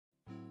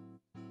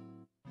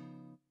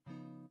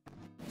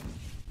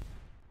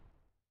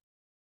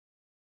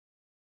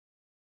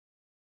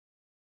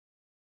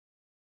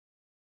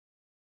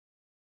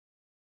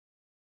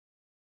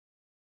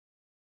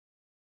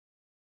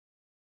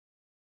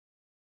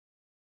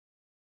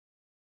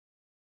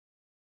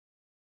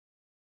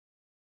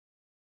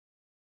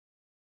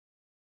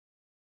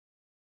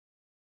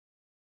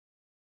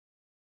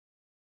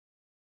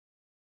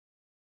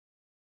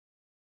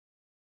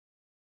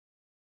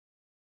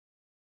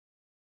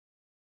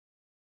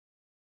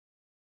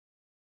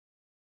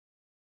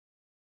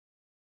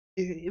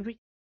Every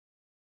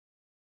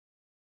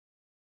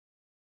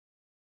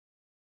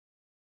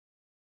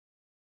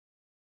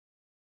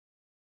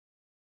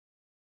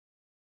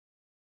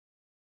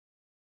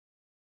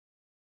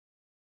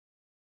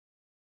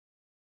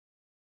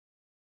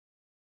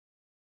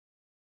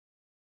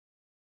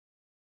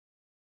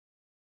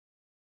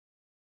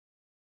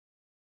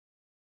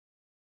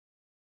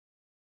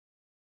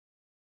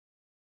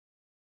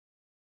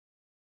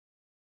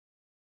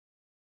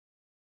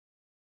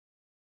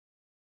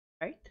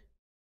right?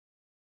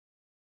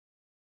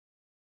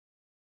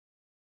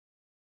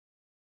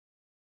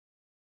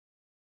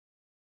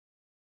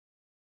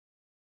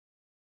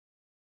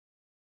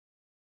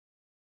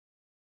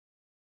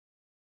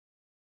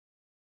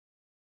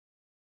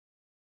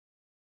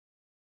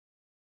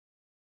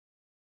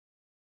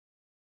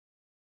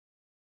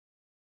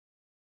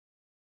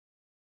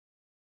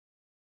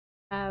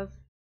 Have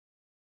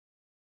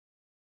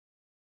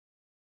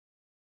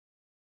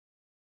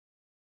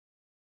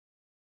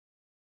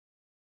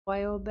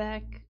while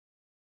back.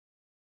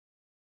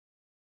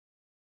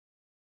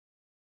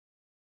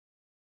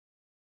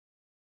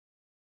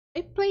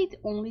 I played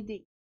only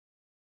the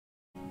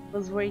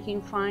was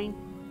working fine.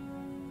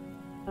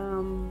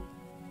 Um,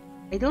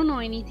 I don't know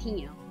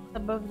anything else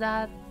above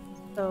that.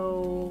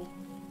 So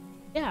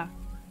yeah,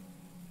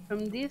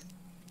 from this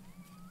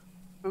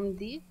from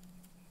this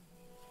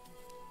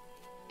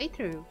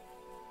playthrough,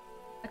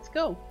 let's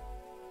go.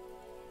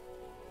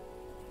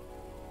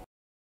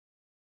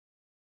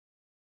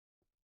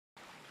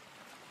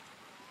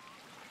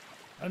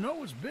 I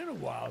know it's been a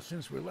while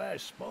since we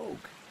last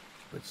spoke,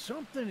 but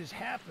something has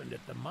happened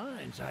at the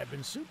mines I've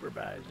been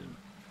supervising.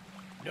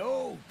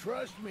 No,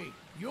 trust me,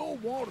 you'll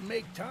want to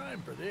make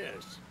time for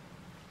this.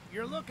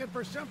 You're looking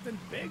for something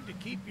big to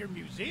keep your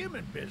museum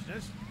in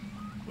business?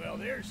 Well,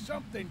 there's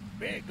something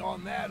big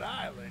on that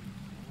island.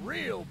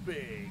 Real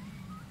big.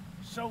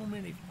 So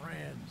many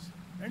friends.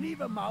 And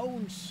even my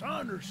own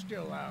son are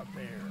still out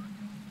there.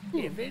 Hmm.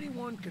 If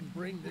anyone can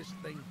bring this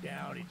thing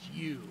down, it's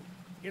you.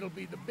 It'll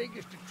be the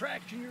biggest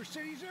attraction your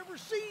city's ever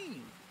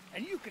seen.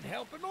 And you can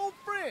help an old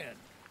friend.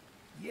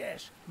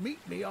 Yes,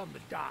 meet me on the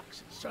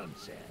docks at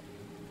sunset.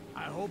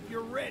 I hope you're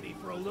ready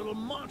for a little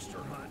monster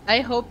hunt. I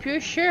hope you're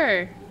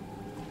sure.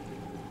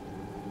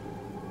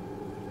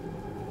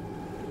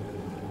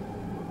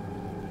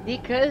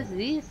 Because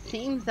this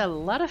seems a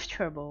lot of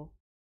trouble.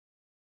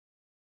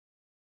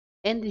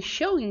 And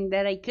showing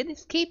that I could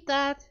escape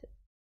that,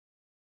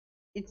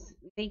 it's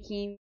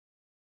making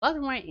a lot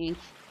more ink.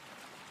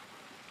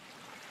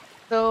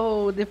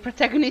 So the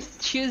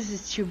protagonist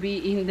chooses to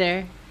be in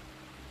there.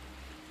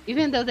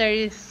 Even though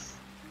there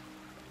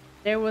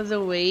was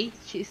a way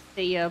to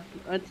stay up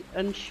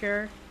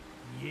unsure.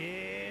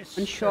 Yes,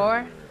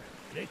 Unsure? sir.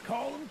 They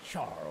call him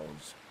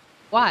Charles.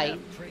 Why?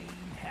 Half-trained,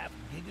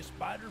 half-giga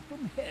spider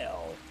from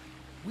hell.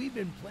 We've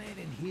been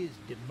planning his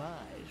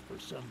demise for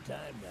some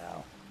time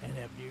now, and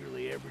have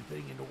nearly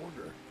everything in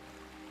order.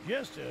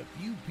 Just a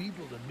few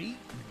people to meet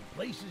and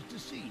places to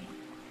see.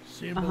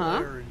 Simple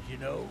errands, you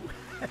know.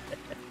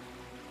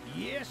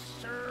 Yes,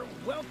 sir.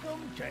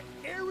 Welcome to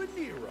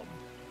Aranerum,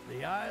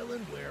 the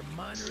island where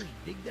miners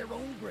dig their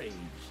own graves.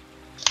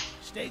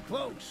 Stay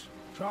close.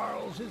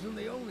 Charles isn't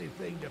the only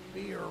thing to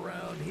fear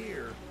around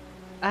here.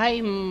 I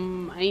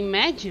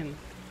imagine.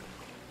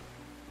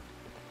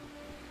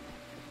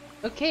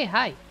 Okay,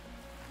 hi.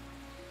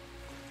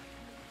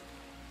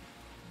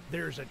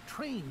 There's a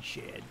train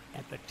shed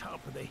at the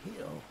top of the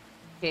hill.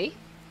 Okay.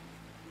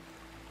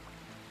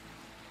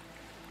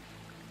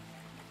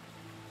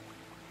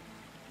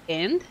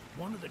 And?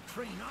 One of the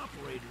train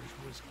operators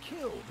was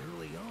killed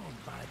early on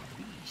by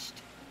the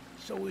beast,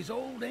 so his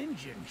old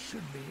engine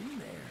should be in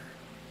there.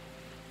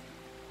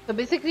 So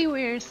basically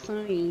we're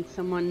suing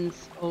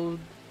someone's old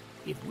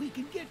If we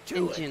can get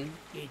to engine.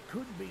 it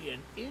could be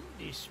an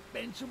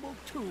indispensable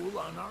tool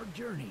on our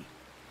journey.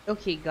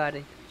 Okay, got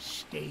it.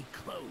 Stay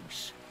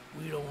close.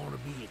 We don't want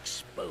to be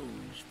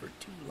exposed for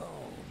too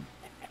long.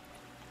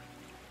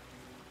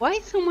 Why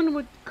someone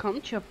would come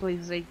to a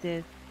place like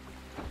this?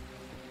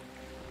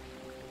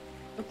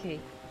 Okay,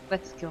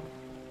 let's go.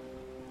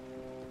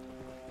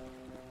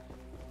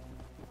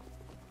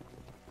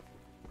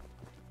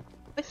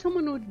 Why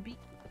someone would be?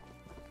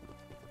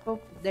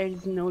 Hope there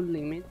is no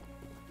limit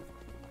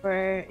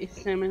for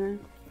stamina.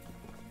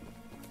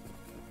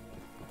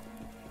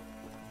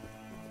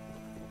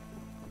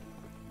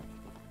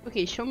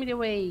 Okay, show me the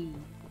way.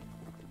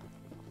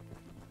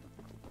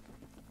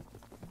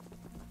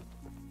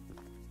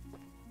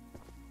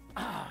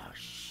 Ah,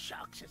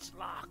 shucks, it's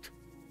locked.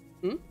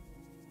 Hmm?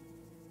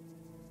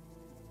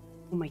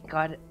 Oh my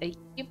god, I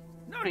keep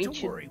Not trying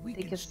to worry, we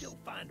take can a still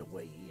find a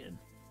way in.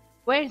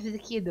 Where's the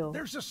key though?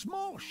 There's a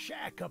small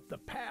shack up the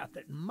path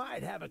that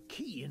might have a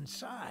key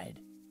inside.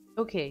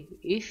 Okay,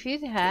 if it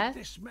Take has...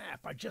 this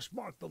map, I just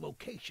marked the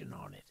location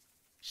on it.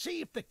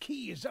 See if the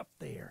key is up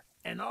there,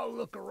 and I'll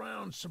look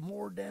around some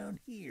more down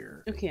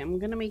here. Okay, I'm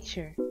gonna make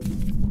sure.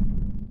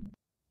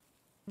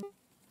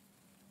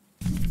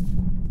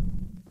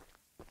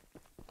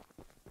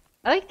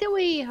 I like the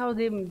way how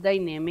the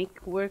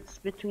dynamic works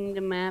between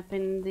the map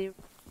and the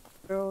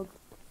world.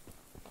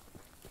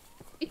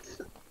 It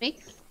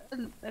makes a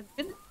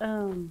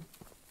good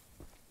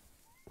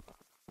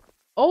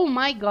Oh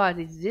my god,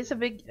 is this a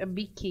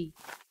big key?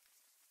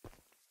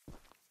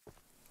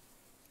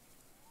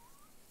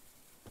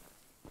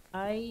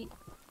 I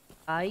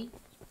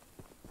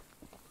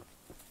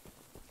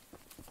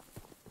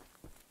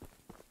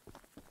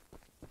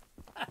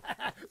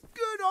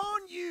Good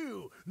on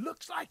you!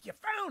 Looks like you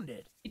found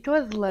it. It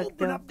was luck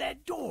Open though. up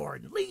that door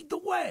and lead the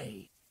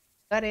way.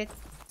 Got it.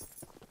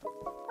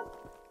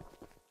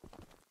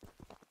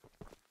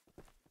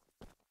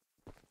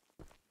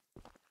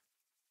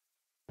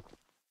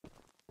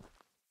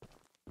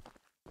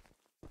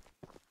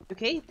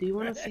 Okay, do you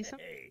want to see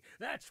something? Hey,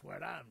 that's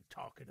what I'm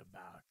talking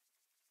about.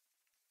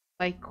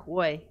 Like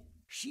what?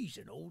 She's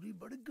an oldie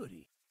but a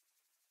goodie.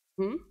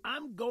 Hmm?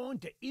 I'm going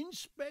to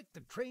inspect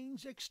the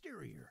train's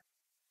exterior.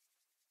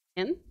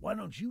 And? Why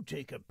don't you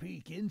take a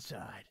peek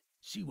inside?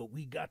 See what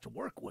we got to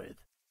work with.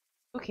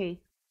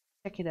 Okay,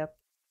 check it up.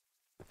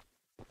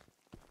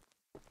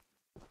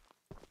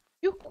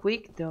 Too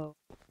quick though.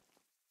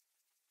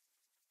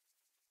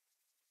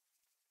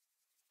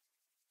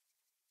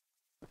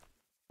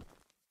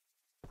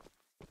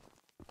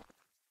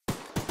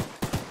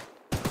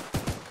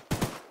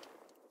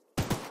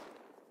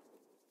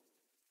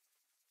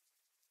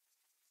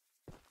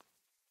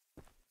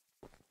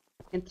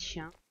 Can't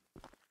jump.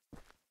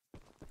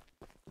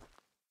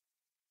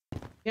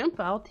 Jump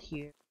out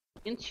here.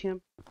 Can't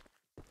jump.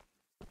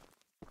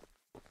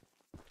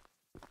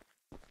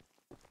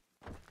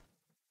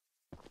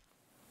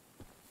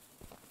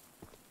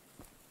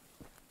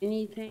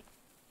 Anything?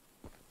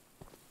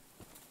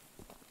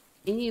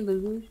 Any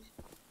loot?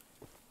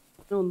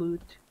 No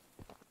loot.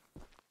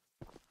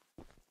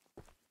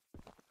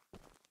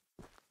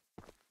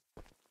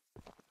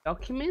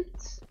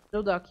 Documents?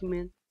 No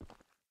document.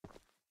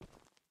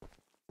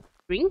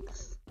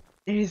 Drinks?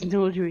 There is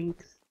no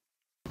drinks.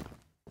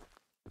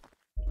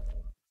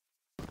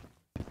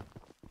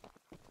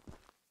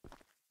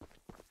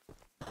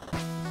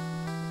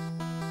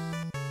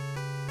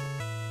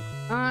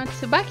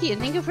 Tsubaki,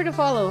 thank you for the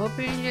follow. Hope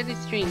you enjoyed the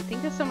stream.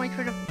 Thank you so much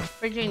for the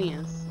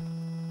Virginians.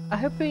 I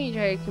hope you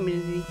enjoy our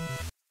community.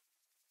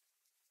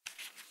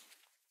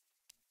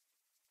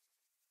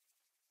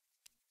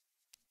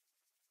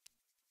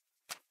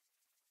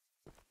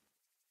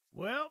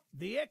 Well,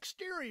 the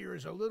exterior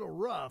is a little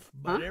rough,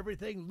 but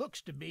everything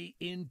looks to be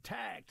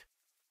intact.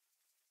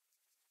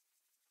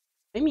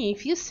 I mean,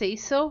 if you say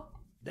so.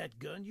 That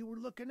gun you were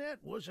looking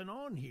at wasn't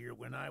on here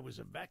when I was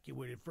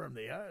evacuated from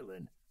the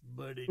island,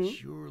 but it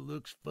sure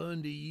looks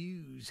fun to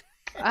use.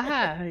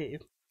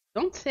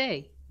 Don't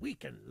say. We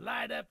can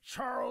light up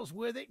Charles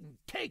with it and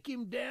take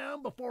him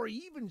down before he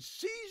even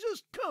sees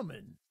us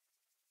coming.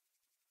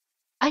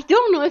 I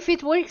don't know if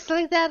it works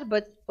like that,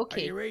 but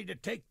okay. Are you ready to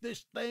take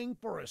this thing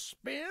for a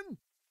spin?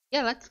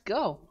 Yeah, let's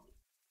go.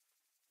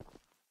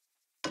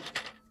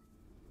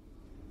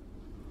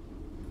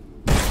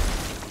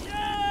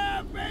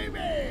 Yeah,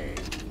 baby!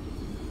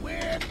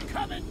 We're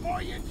coming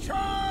for you,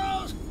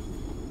 Charles!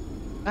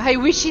 I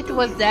wish it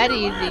was that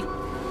easy.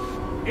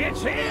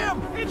 It's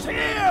him! It's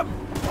him!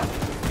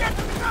 Get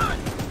the gun!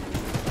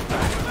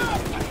 Light him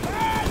up!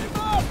 Light him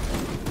up!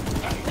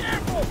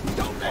 Careful!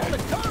 Don't let the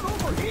gun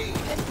overheat!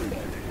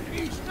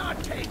 He's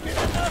not taking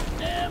enough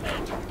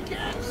damage!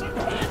 Get some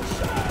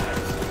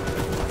headshots!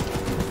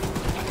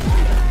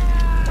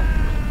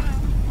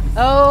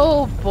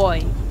 Oh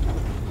boy.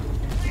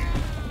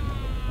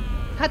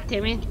 God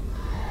damn it.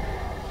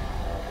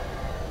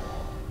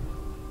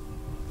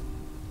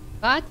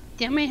 God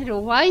damn it,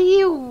 why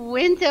you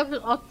went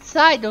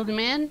outside, old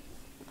man?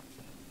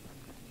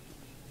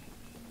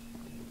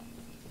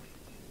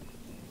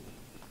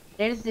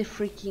 There's the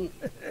freaking...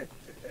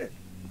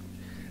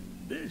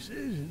 This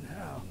isn't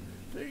how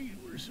things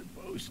were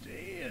supposed to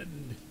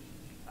end.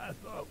 I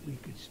thought we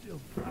could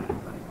still fly like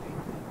they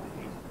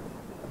did.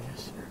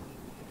 Yes, sir.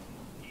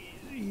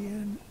 Easy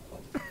in,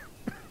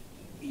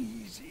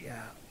 easy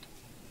out.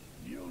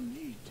 You'll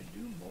need to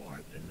do more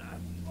than I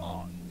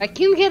thought. I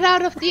can't get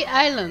out of the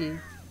island.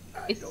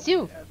 It's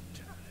you. I don't have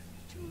time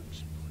to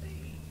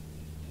explain.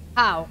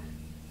 How?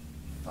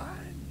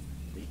 Find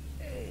the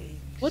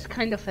eggs. What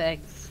kind of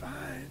eggs?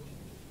 Find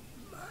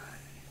my...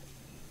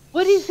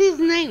 What is his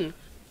name?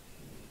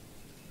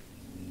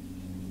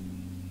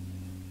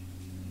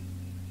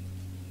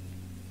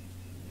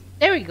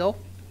 There we go.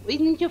 We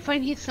need to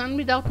find his son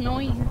without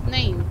knowing his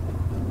name.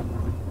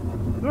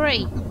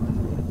 Great.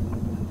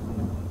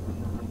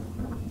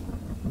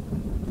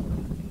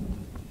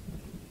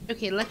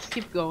 Okay, let's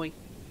keep going.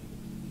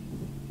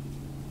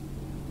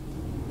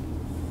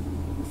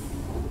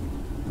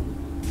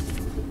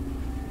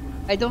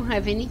 I don't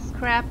have any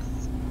scraps.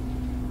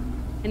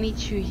 I need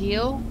to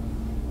heal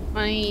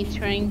my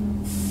strength.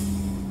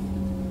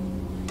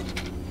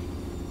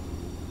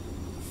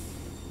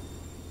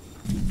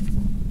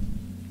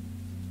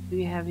 Do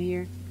we have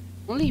here?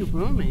 Only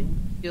rooming.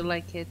 Feel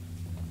like it.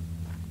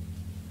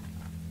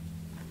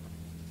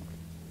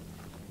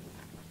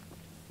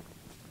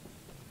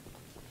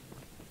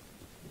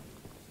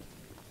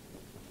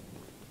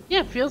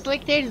 Yeah, feels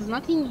like there's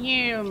nothing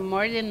here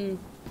more than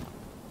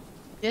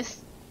just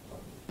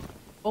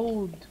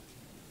old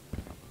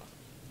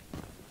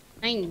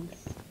things.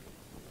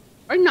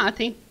 Or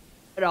nothing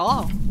at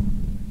all.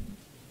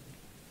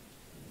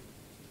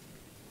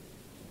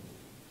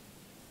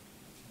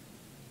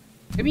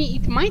 I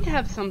mean, it might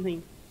have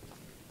something.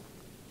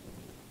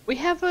 We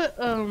have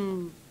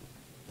a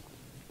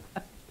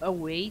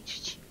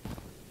wage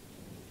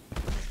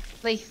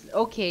place.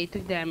 Okay, it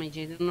took damage.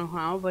 I don't know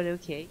how, but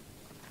okay.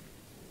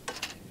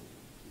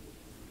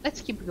 Let's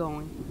keep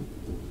going.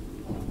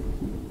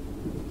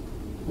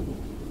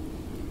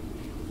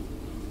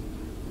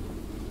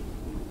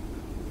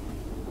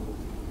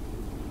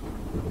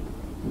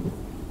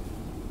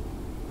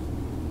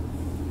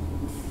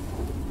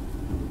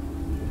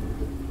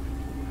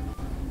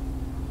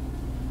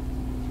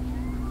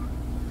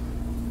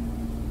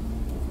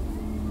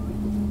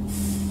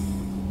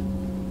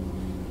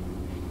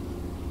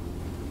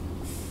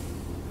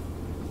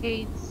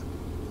 It's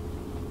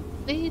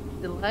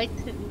lit, the light,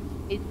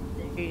 it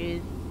there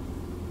is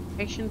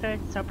action that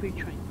stop your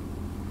train.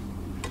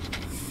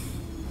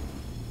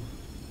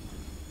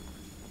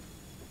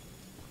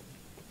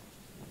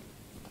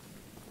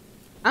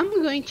 I'm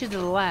going to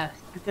the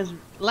left because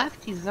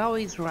left is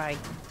always right.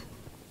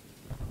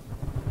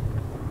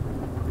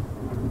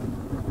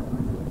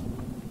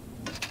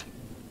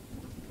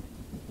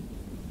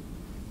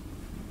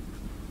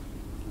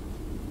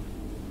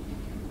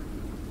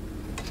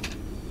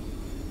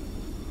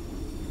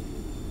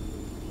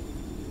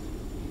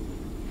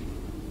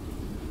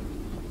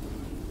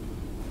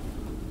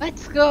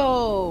 Let's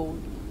go!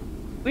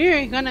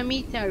 We're gonna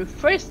meet our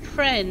first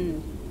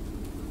friend.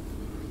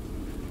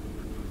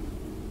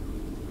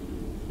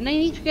 And I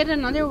need to get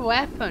another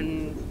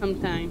weapon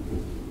sometime.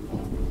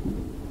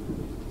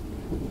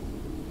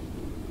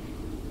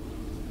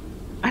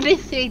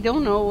 Honestly, I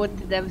don't know what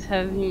the devs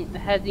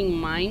had in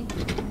mind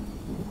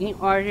in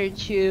order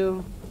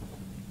to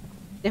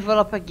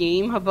develop a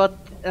game about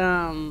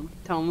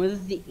Thomas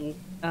the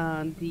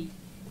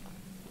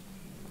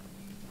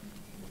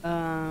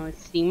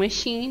steam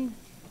machine.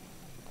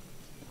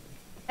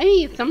 I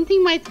mean,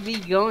 something might be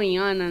going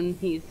on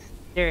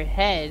their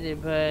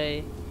head,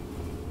 but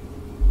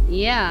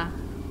yeah.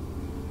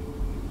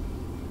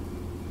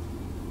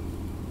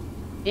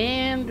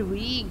 And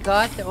we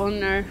got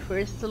on our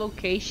first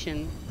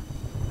location.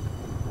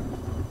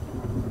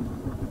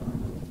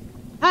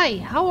 Hi,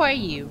 how are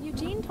you?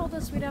 Eugene told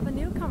us we'd have a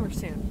newcomer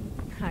soon.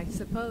 I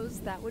suppose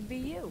that would be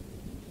you.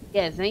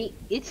 Yes,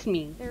 it's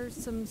me. There's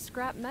some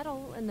scrap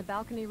metal in the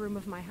balcony room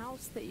of my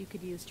house that you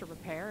could use to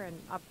repair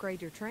and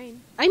upgrade your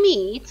train. I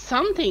mean, it's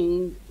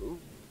something.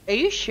 Are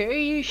you sure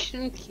you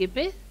shouldn't keep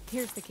it?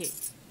 Here's the key.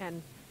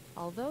 And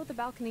although the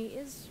balcony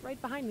is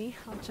right behind me,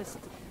 I'll just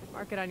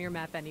mark it on your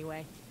map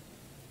anyway.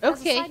 Okay.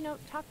 As a side note,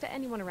 talk to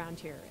anyone around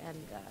here, and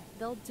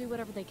they'll do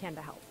whatever they can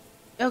to help.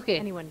 Okay.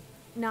 Anyone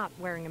not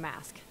wearing a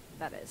mask,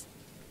 that is.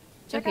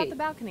 Check Okay. out the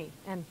balcony,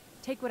 and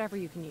take whatever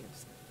you can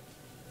use.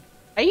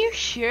 Are you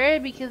sure?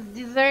 Because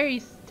these are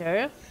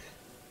stuff.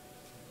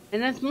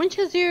 And as much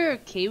as you're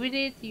okay with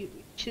it, you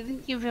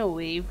shouldn't give it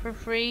away for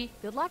free.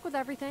 Good luck with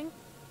everything.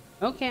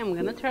 Okay, I'm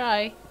gonna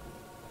try.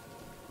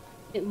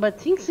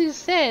 But since you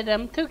said,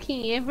 I'm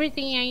taking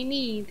everything I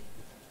need.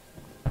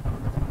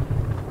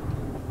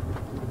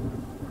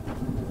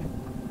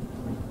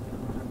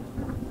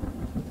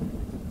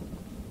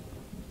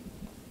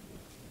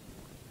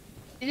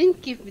 She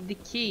didn't give me the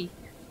key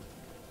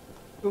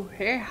to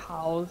her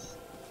house,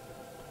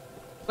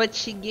 but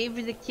she gave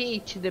me the key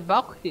to the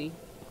balcony.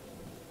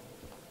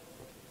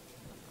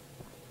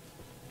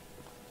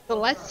 So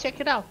let's check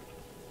it out.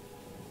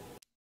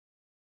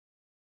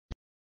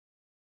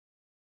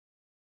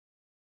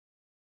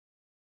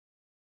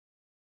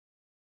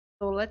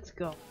 So let's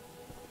go.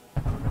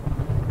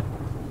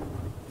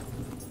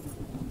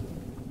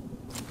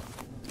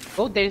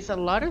 Oh, there's a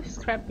lot of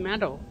scrap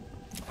metal.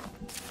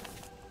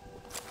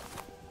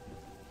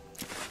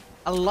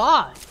 A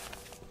lot.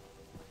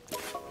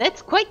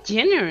 That's quite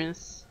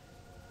generous.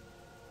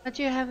 But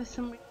you have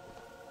some. You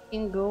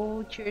can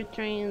go to your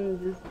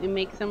train and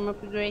make some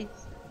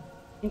upgrades.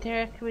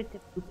 Interact with the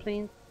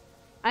blueprints.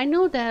 I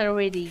know that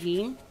already,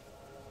 game.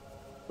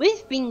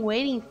 We've been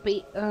waiting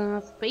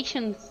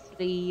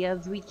patiently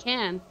as we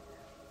can,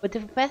 but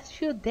the past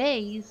few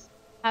days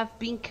have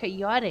been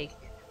chaotic,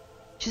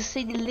 to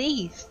say the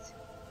least.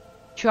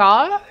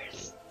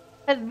 Charles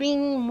has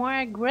been more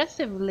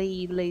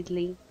aggressively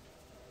lately.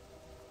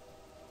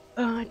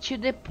 To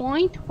the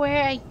point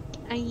where I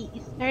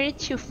started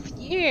to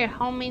fear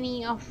how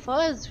many of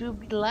us will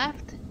be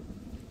left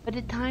by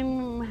the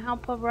time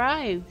help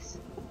arrives.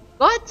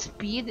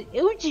 Godspeed,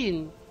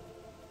 Eugene!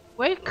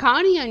 We're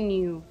counting on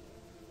you.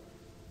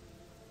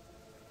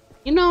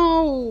 You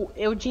know,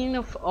 Eugene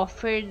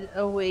offered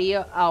a way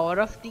out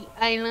of the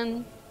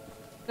island.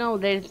 No,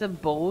 there's a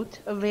boat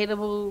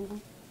available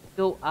to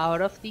go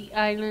out of the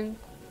island.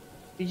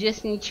 You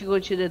just need to go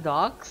to the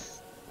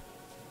docks.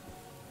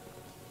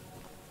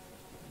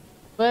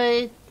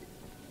 But you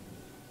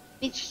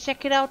need to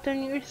check it out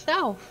on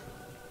yourself.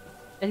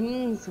 That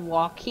means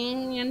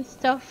walking and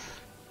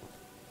stuff.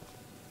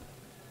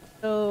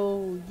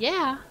 So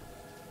yeah,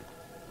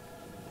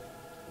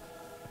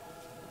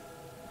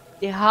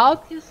 the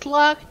house is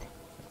locked,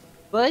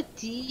 but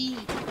the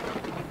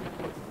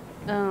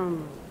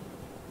um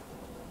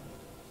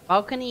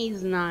balcony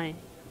is not.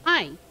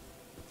 Hi, I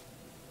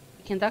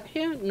can talk to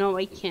you? No,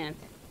 I can't.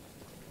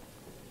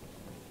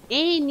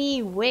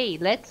 Anyway,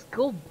 let's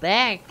go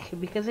back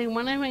because I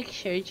want to make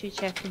sure to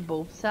check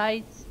both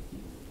sides.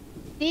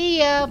 See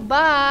ya,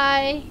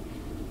 bye.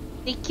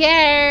 Take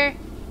care.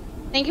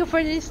 Thank you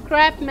for the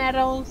scrap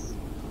metals.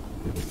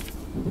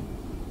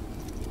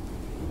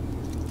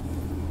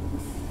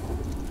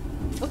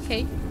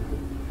 Okay.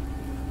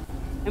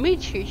 I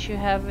made sure to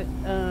have it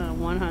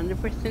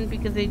 100%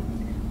 because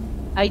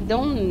I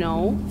don't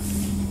know.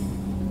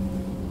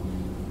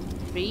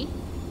 3.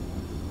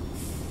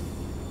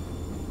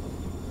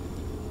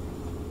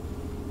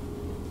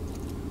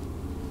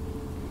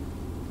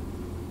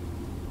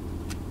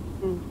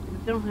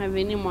 I don't have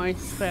any more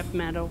scrap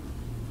metal.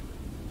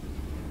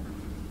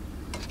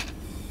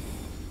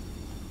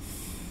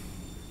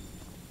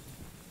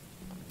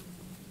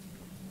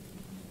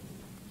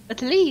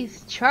 At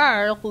least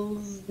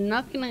Charles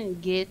not gonna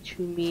get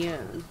to me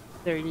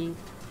dirty.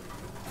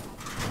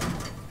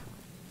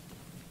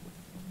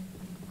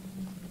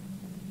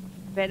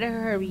 Better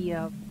hurry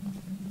up.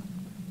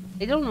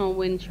 I don't know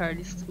when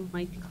Charles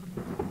might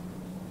come.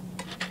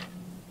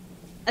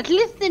 At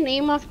least the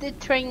name of the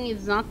train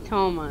is not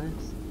Thomas.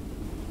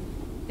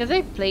 Because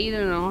I played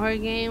another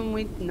game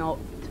with no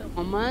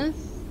Thomas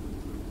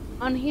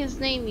on his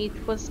name,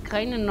 it was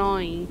kinda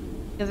annoying.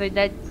 Because I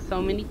died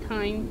so many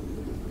times.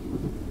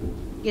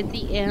 At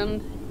the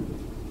end.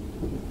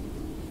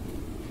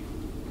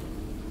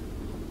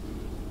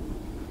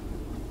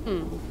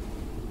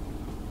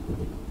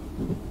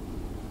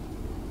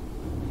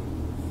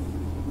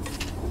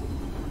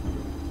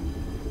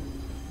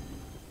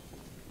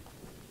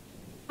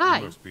 Hi.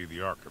 You must be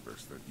the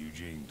archivist that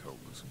Eugene told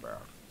us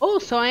about. Oh,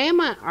 so I am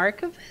an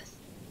archivist?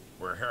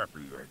 We're happy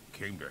you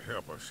came to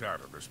help us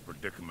out of this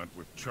predicament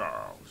with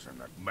Charles and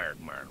that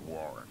madman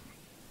Warren.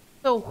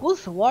 So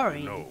who's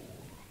Warren? No,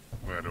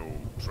 that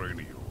old train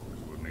of yours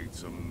will need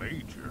some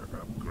major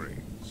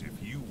upgrades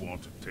if you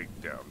want to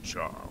take down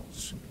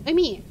Charles. I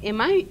mean,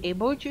 am I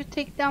able to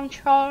take down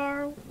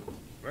Charles?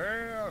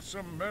 There are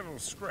some metal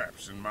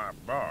scraps in my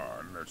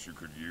barn that you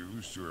could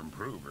use to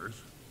improve it.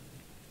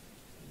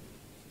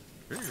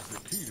 Here's the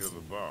key to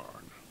the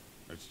barn.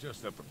 It's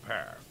just up the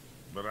path,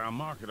 but I'll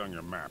mark it on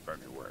your map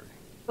anyway.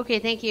 Okay,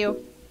 thank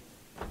you.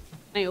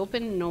 Can I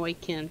open? No, I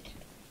can't.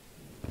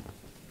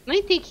 Can I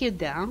take you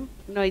down?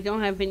 No, I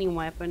don't have any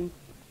weapon.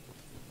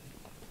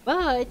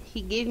 But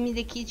he gave me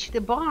the key to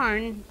the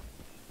barn.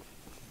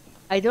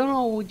 I don't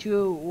know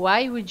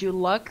why would you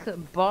lock a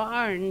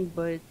barn,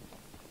 but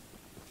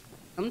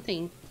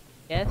something.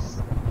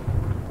 Yes.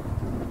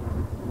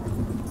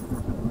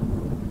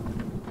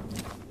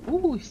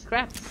 Ooh,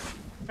 scraps.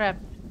 Scrap.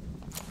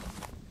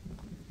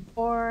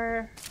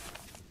 Or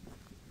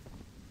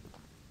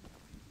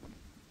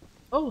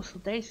oh, so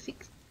there's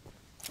 6,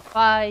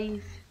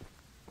 5,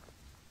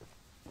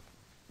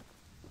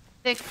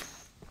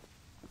 6,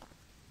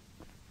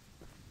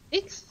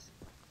 6.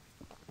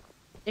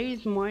 There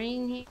is more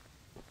in here.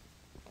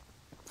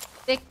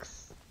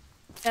 6,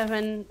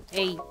 7,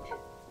 8.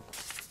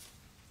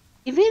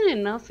 Even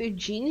enough,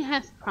 Eugene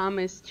has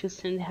promised to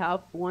send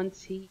help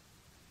once he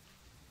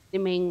the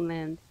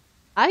mainland.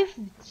 I've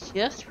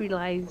just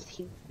realized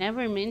he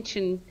never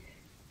mentioned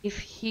if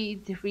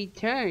he'd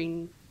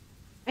return.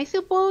 I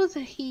suppose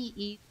he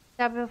is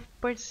the type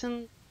of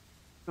person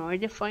nor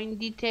the fine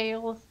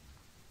details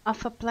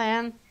of a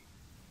plan.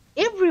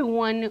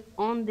 Everyone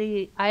on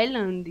the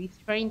island is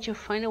trying to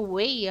find a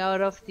way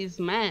out of this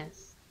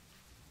mess.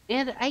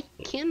 And I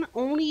can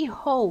only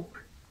hope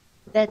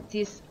that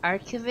this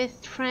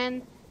archivist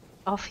friend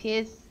of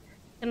his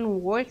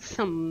can work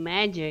some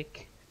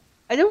magic.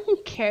 I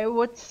don't care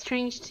what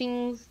strange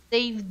things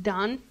they've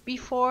done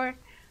before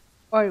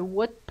or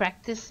what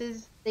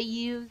practices they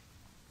use.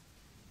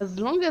 As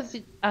long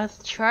as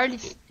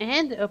Charles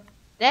end up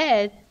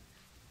dead,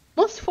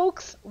 most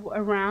folks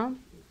around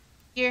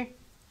here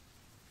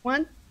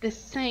want the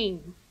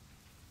same.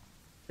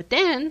 But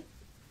then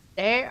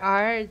there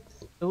are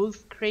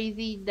those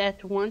crazy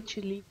that want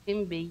to leave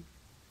him be.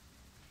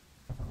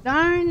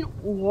 Darn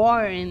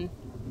Warren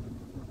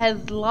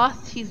has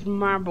lost his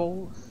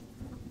marbles.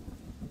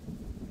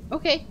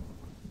 Okay,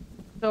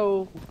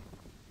 so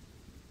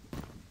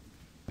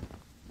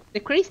the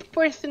crazy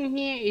person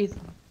here is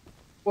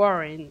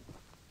Warren.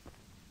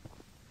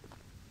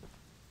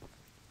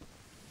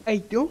 I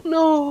don't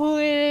know who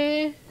it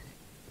is,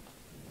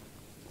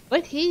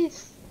 but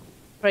he's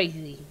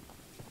crazy.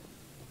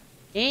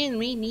 And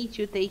we need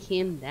to take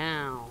him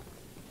down.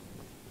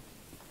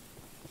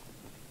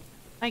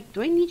 Like,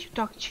 do I need to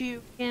talk to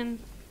you again?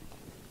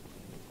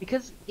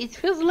 Because it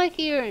feels like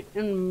you're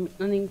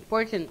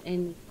unimportant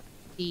and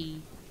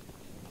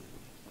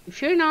if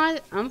you're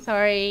not, I'm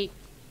sorry.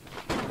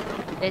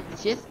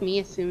 That's just me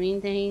assuming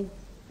things.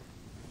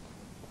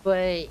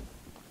 but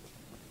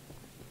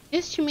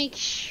just to make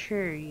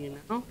sure, you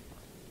know.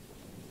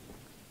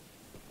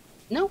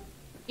 Nope,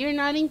 you're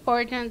not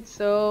important,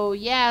 so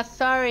yeah,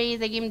 sorry,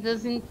 the game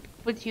doesn't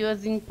put you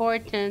as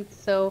important,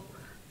 so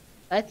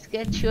let's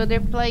get you other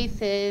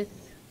places.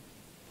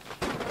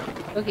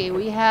 Okay,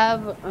 we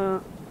have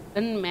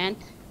unmet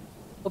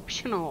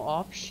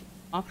optional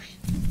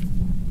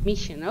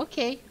mission.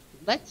 Okay,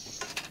 let's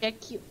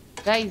check you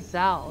guys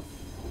out.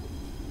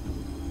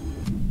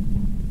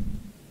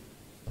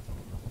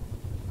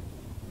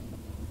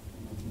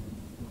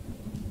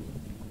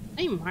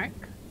 Hey, Mark.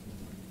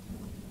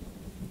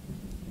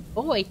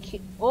 Oh, I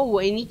can. Oh,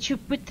 I need to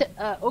put.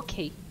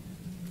 Okay,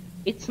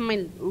 it's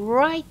my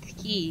right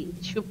key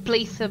to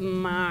place a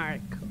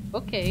mark.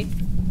 Okay.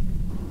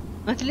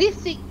 At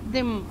least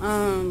the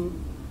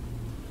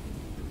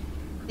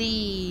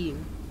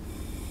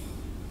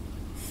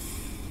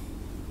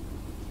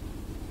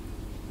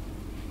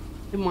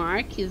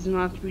mark is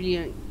not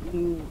really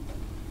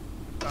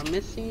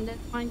promising that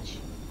much.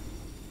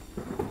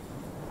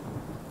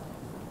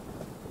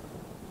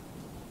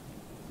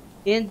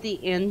 And the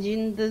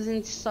engine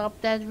doesn't stop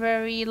that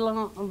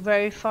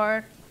very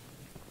far.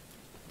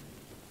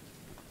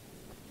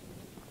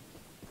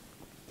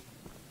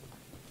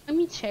 Let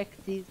me check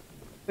this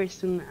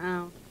person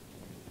out.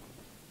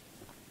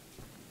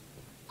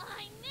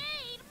 I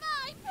need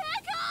my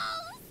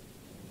pickles!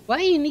 Why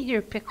you need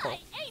your pickle? I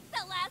ate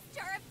the last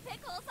jar of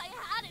pickles I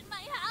had in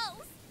my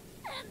house,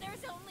 and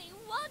there's only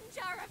one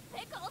jar of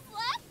pickles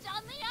left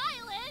on the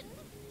island.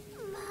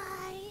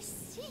 My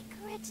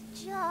secret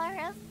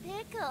jar of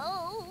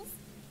pickles,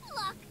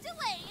 locked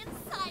away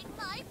inside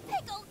my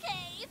pickle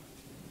cave.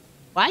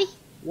 Why?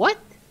 What?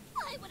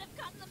 I would have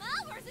gotten them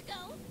hours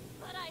ago,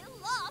 but I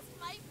lost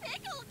my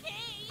pickle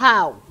cave.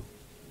 How?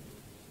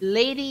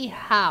 Lady,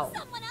 how?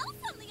 Someone else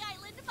on the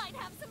island might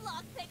have some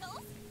lock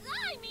pickles.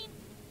 I mean,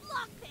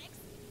 lock picks.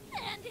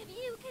 And if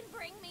you can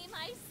bring me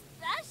my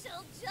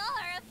special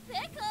jar of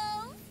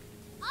pickles,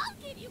 I'll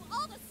give you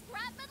all the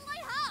scrap metal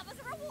I have as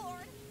a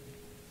reward.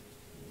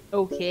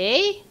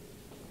 Okay.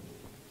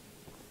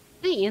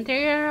 Can I enter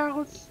your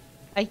house?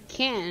 I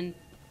can.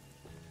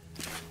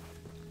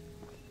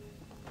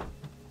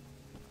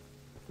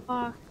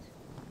 Locked.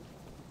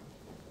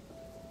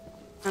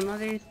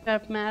 Another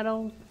scrap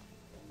metal.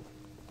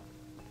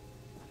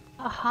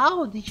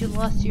 How did you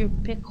lose your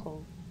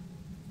pickle?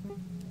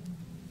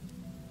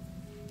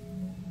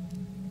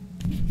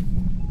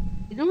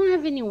 You don't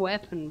have any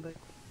weapon, but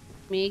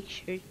make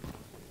sure you check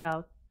it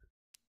out.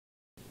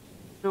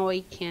 No,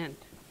 I can't.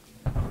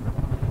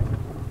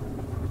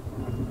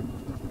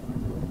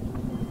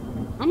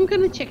 I'm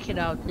gonna check it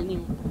out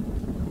anyway.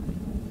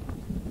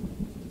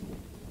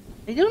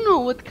 I don't know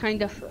what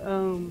kind of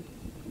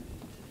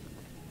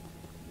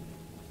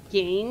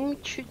game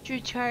Choo-Choo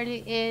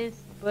Charlie is,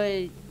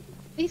 but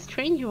a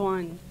strange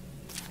one.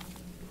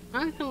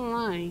 Not gonna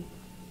lie.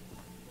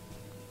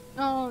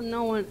 Oh,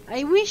 no one.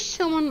 I wish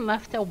someone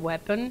left a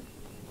weapon.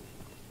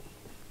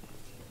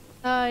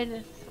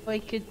 So I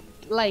could,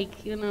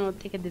 like, you know,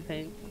 take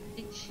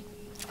advantage.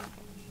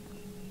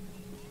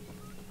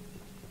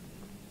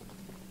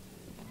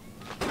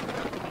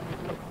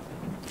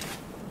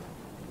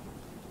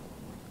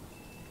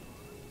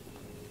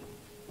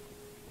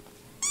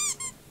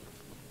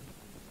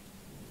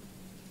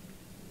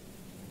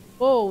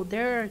 Oh,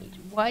 there are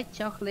white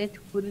chocolate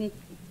wouldn't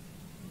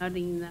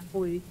nothing that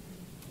way.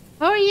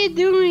 How are you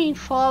doing,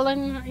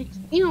 Fallen? It's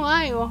been a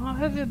while. How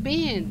have you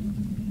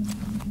been?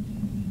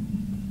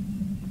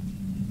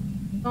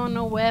 Oh,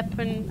 no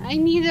weapon. I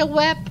need a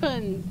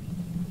weapon.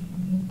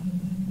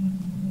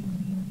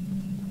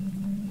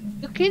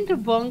 You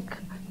can't bunk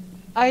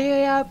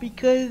Ayaya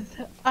because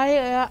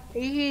Ayaya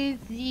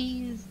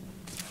is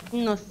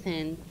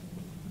innocent.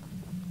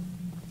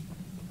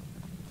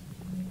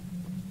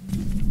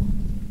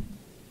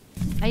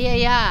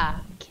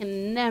 Ayaya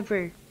can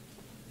never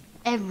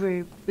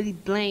ever be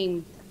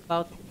blamed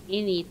about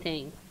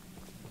anything.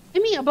 I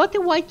mean, about the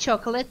white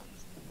chocolate,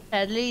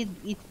 sadly,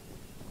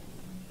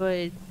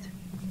 but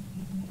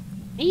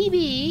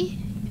maybe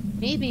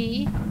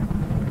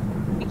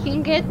we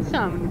can get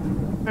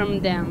some from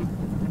them.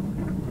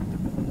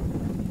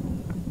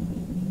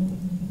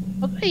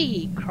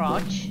 Okay,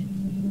 crotch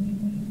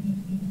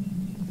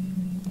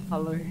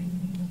color.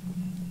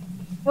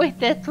 Wait,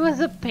 that was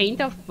a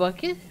paint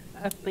bucket?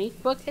 A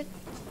paint bucket?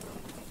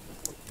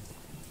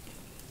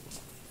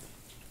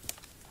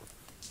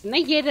 Can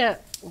I get a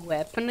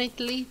weapon at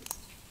least?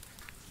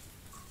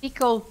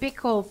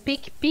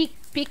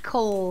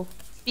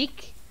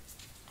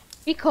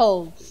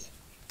 Pickles.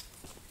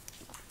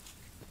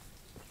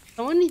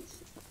 Someone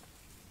needs...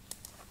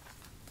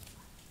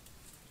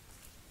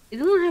 I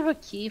don't have a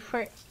key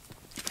for...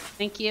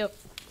 Thank you.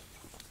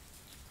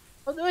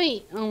 How do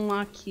I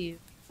unlock you?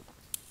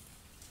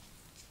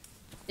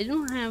 I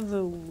don't have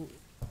a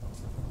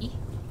key.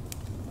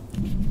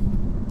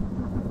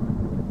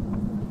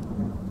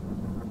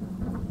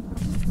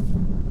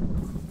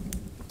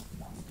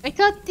 I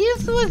thought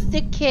this was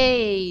the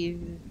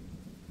cave.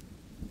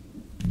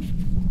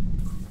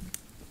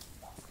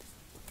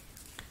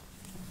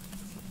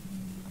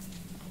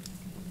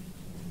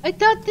 I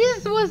thought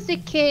this was the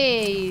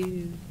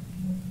cave.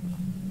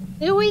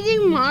 The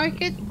wedding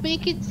market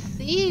make it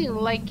seem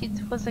like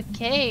it was a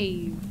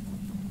cave.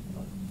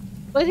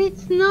 But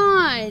it's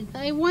not.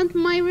 I want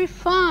my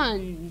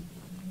refund.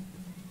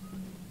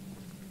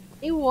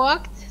 I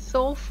walked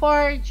so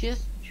far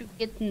just to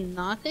get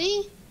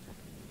nothing?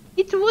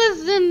 It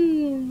was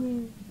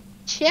a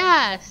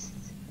chest.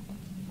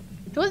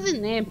 It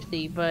wasn't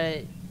empty,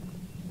 but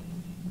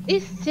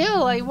it's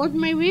still, I want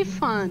my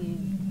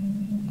refund.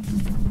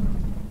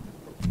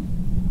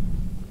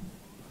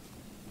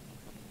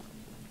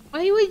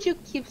 Why would you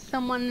keep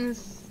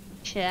someone's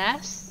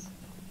chest?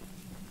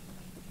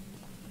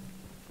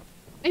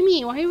 I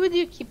mean, why would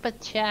you keep a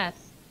chest?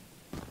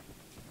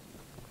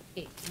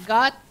 Okay,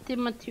 got the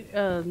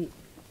material.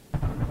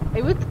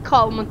 I would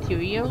call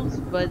materials,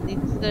 but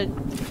it's a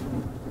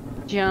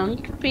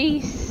junk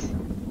piece.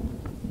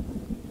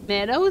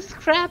 Metal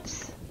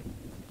scraps.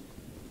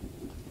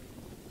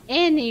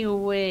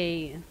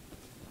 Anyway,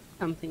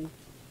 something.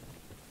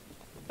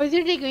 Why are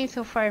they going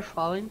so far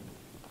falling?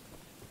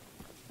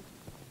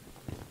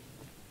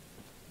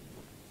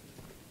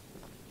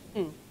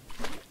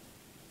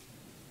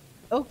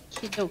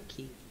 Okie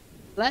dokie.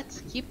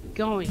 Let's keep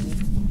going.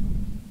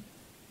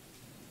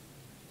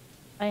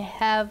 I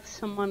have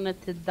someone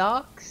at the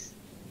docks.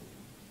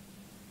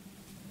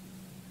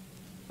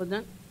 Hold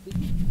on.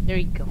 There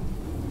you go.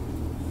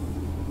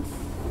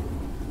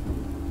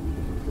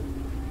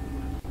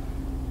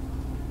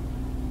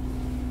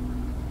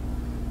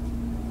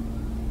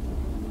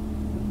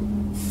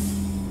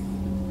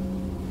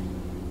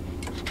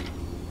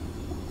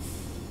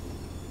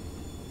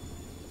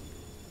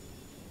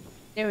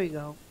 There we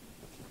go.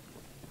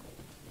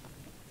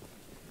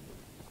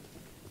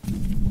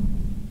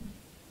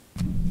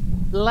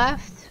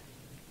 Left.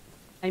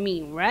 I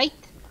mean right.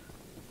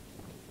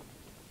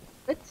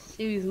 Let's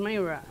use my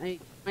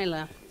right, my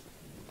left.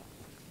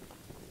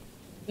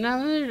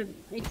 Another.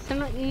 It's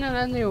not in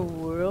another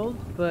world,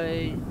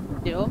 but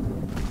still.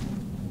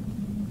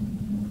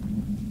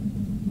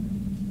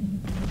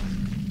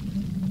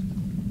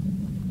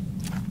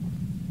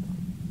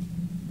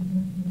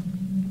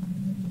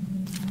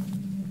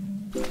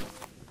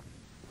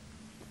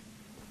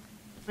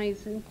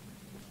 Amazing.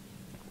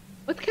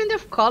 What kind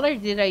of color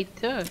did I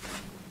took?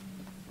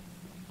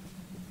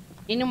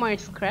 Any more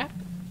scrap?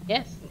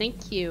 Yes,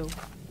 thank you.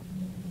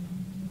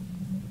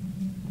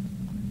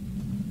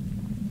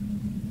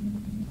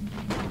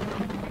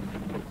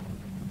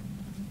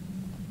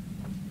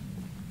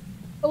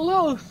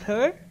 Hello,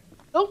 sir.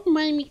 Don't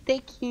mind me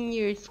taking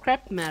your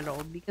scrap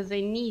metal because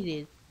I need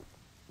it.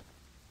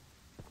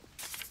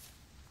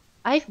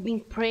 I've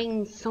been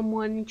praying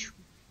someone,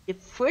 the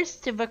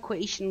first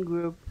evacuation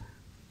group,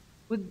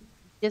 would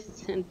just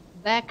send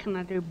back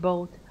another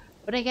boat,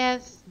 but I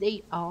guess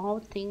they all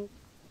think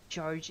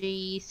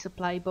Georgie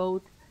supply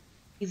boat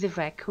is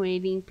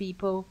evacuating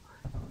people.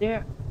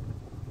 They're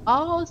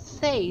all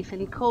safe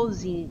and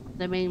cozy on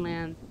the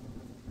mainland,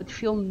 but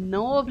feel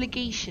no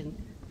obligation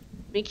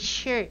to make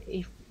sure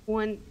if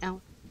one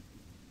else.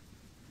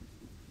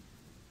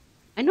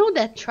 I know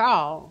that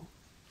Charles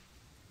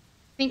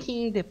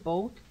thinking the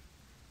boat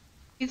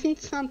isn't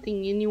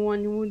something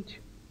anyone would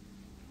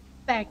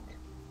expect.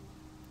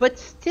 But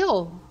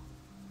still,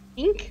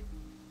 think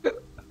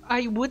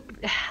I would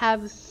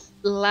have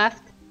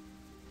left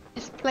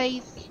this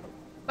place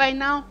by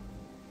now.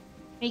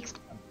 It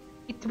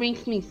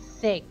makes me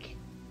sick.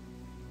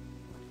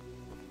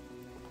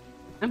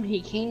 I'm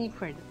hiccuping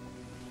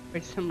for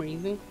some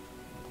reason.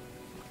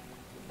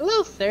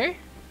 Hello, sir.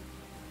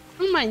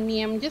 Don't mind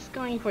me. I'm just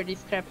going for the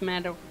scrap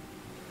metal.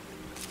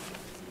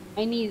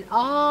 I need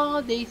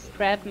all the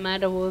scrap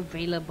metal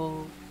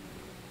available.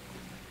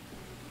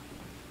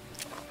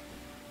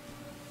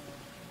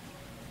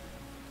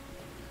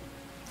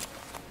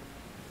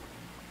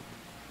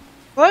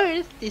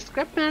 First the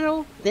scrap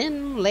metal,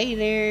 then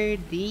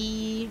later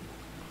the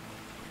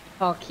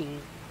talking.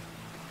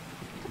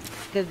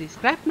 Because the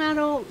scrap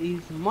metal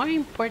is more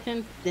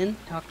important than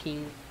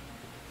talking.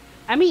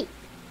 I mean,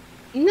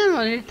 in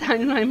another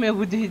timeline I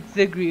would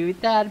disagree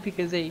with that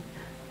because I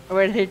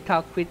rather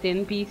talk with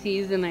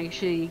NPCs than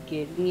actually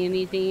getting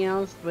anything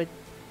else. But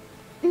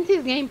since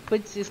this game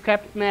puts the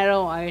scrap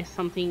metal or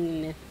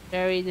something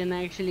necessary than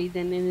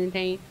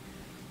anything,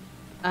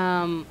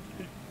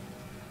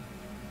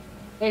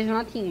 there's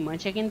nothing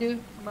much I can do.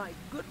 My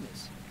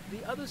goodness,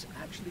 the others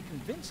actually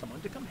convinced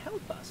someone to come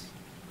help us.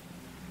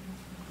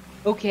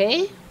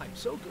 Okay. I'm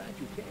so glad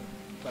you came,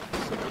 but I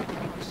simply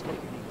cannot stay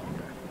any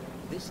longer.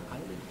 This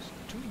island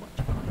is too much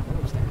for my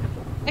nerves to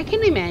handle. I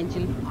can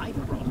imagine.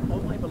 I've brought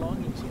all my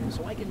belongings here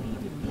so I can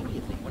leave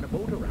immediately when a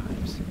boat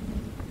arrives.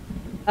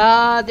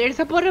 There's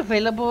a boat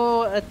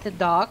available at the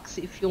docks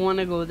if you want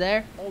to go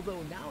there.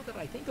 Although now that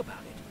I think about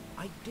it,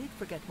 I did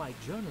forget my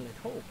journal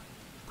at home.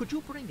 Could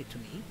you bring it to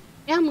me?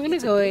 Yeah, I'm gonna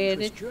go ahead.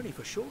 It's a journey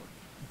for sure,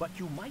 but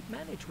you might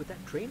manage with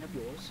that train of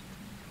yours.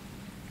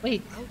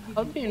 Wait,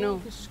 how do you know?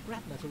 The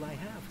scrap metal I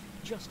have.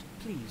 Just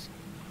please,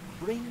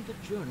 bring the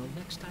journal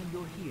next time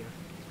you're here.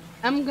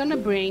 I'm gonna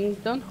bring.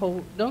 Don't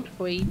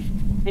wait.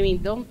 I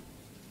mean, don't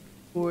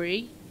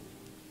worry.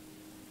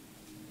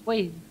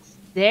 Wait, it's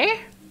there?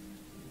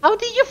 How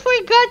did you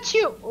forget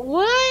you?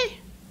 What?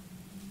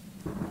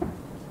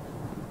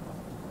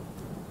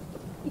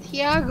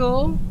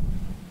 Tiago,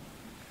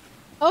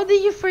 how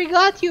did you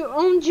forget your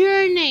own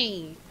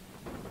journey?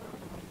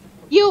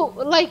 You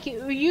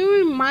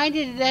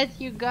reminded that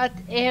you got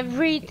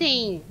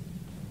everything.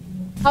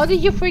 How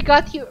did you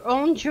forget your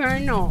own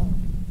journal?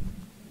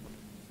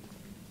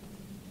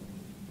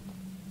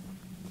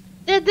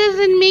 That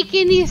doesn't make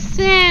any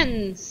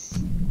sense.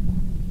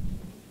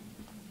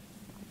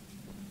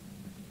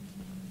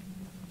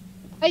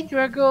 Hi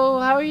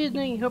Drago, how are you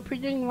doing? Hope you're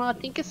doing well.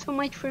 Thank you so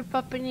much for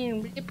popping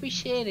in. Really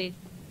appreciate it.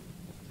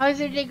 How's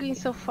your day going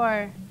so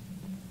far?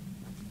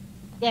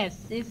 Yes,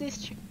 this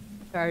is true,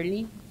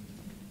 Charlie.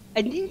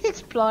 I didn't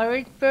explore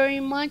it very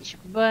much,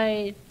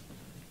 but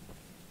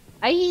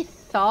I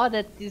saw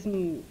that this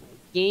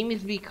game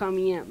is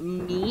becoming a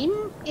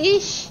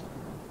meme-ish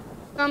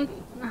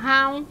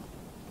somehow.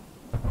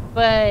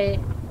 But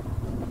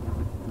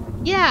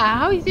yeah,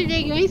 how is your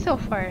day going so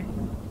far?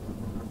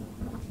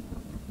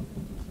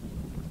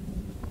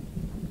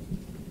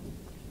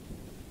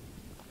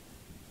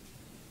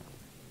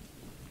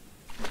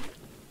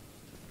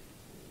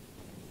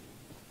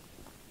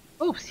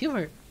 Oh,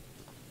 silver.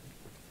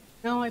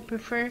 No, I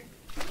prefer.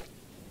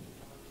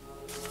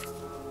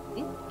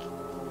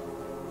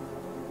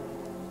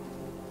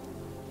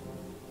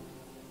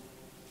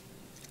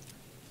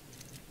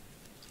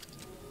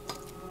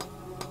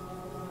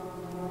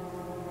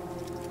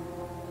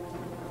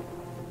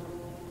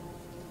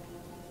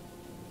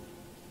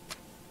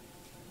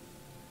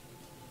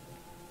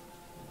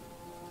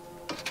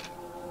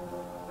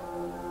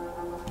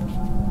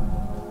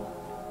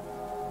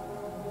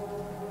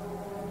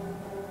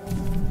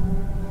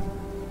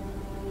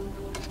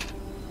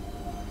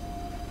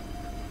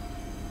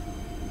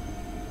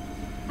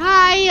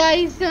 Hi,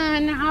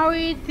 Aizen. How are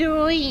you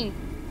doing?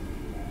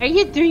 Are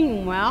you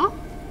doing well?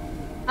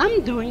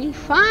 I'm doing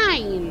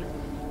fine.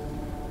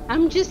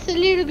 I'm just a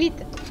little bit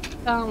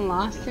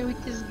lost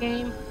with this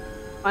game,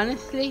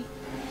 honestly.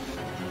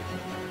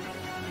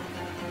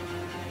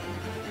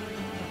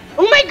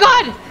 Oh my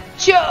god!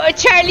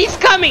 Charlie's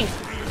coming!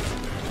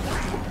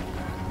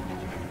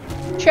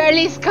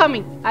 Charlie's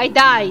coming! I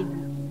died.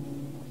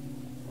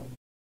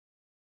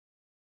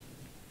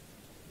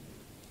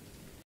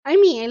 I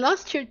mean, I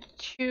lost your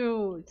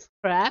two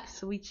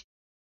scraps, which is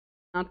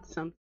not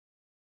something.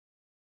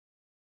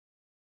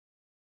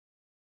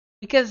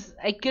 Because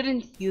I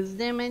couldn't use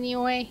them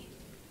anyway.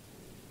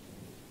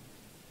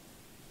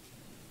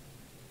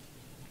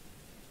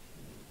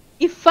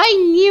 If I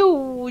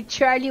knew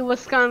Charlie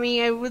was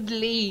coming, I would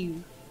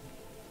leave.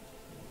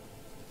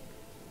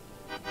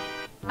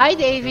 Hi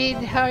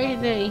David, how are you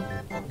doing?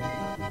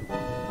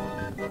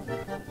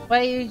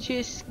 Why you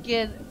just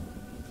get...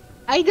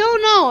 I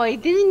don't know, I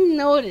didn't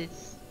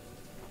notice.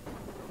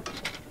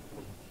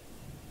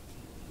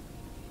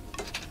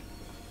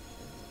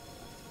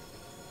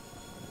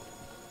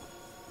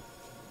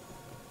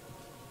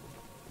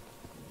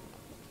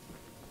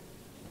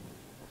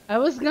 I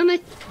was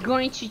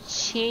going to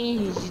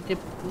change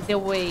the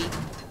way.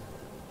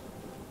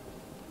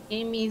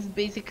 Game is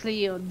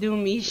basically do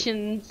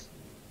missions,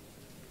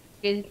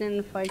 get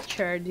and fight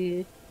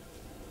Charlie.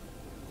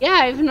 Yeah,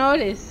 I've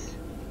noticed.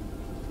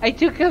 I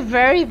took a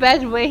very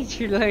bad way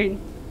to learn.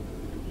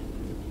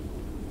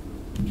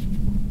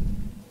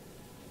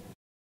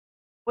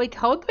 Wait,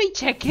 how do I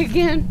check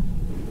again?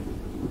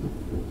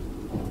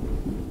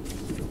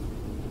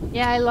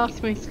 Yeah, I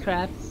lost my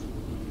scraps.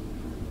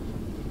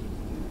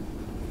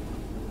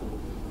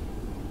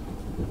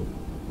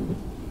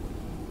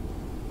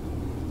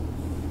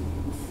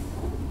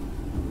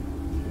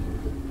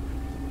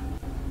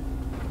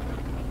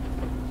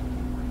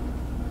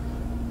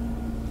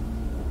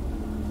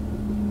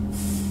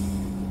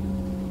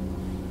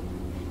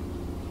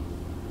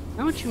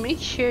 I want to make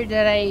sure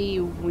that I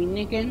win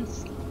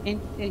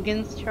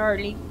against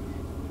Charlie.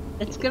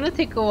 It's gonna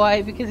take a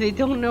while because I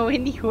don't know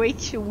any way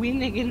to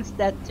win against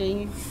that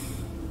thing.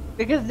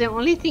 Because the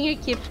only thing I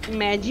keep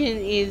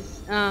imagining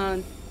is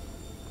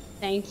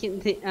thanking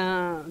the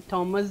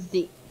Thomas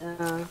the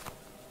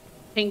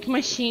tank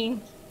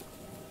machine.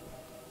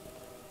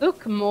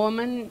 Look,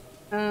 woman,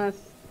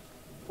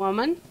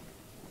 woman,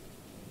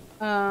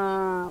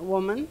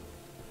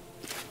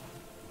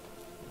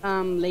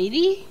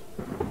 lady,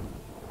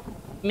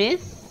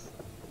 miss,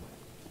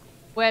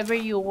 whoever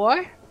you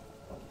are.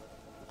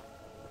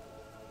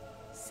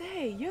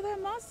 Say, you're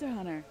that monster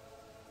hunter.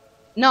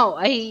 No,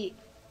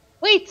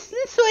 wait,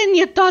 since when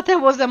you thought I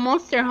was a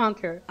monster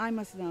hunter? I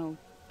must know,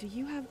 do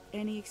you have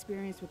any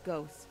experience with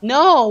ghosts?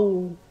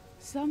 No!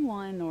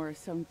 Someone or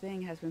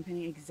something has been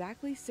pinning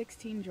exactly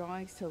 16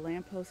 drawings to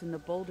lampposts in the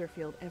boulder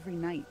field every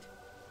night.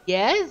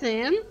 Yes,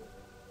 and?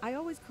 I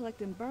always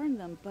collect and burn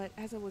them, but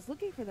as I was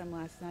looking for them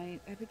last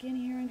night, I began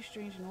hearing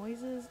strange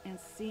noises and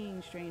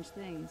seeing strange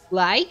things.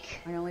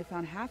 Like? I only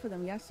found half of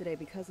them yesterday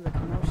because of the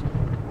commotion.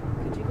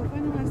 Could you go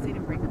find the last date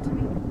and bring them to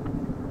me?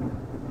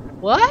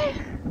 What?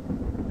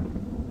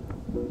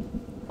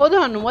 Hold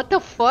on, what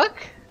the fuck?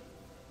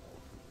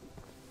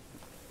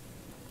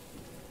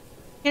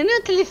 Can you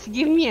at least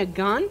give me a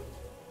gun?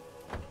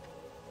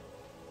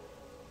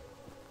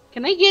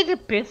 Can I get a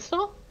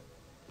pistol?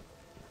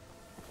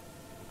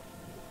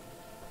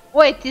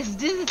 Wait, is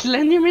this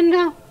Slenderman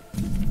now?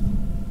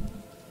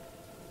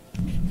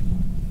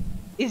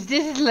 Is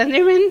this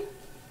Slenderman?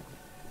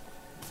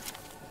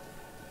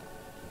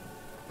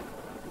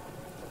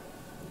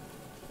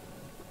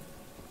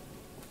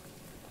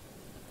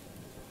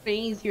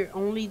 Is your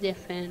only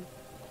defense.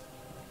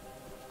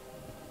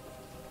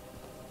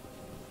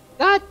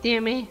 God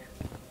damn it.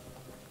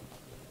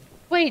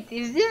 Wait,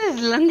 is this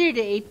Slender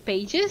the 8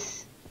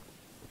 pages?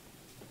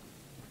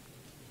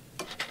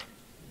 I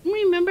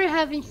remember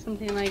having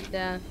something like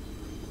that.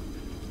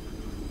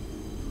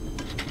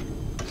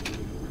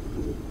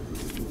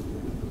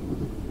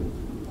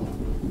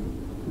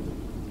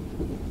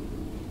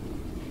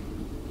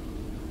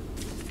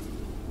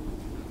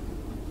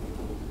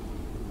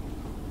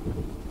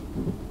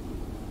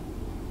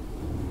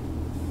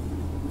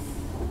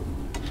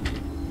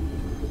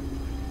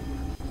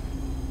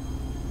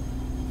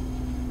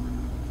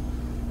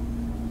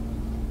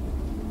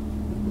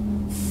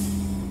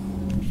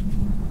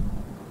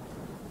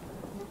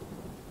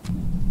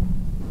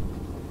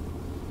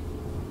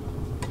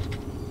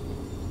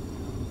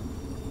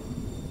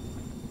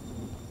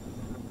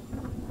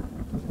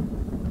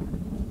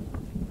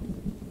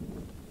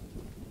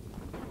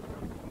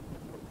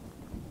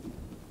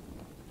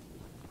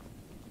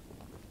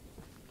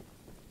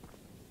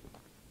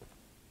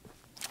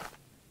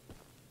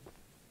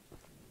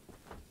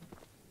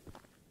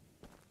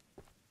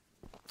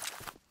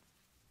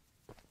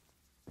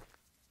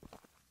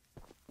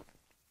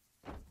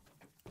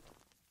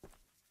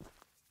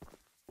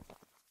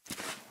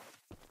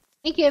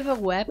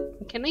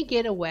 Can I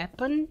get a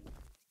weapon?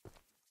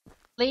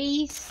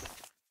 Please?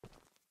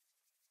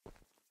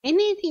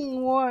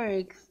 Anything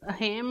works. A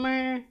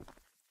hammer,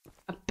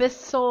 a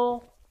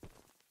pistol,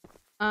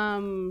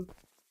 SMG,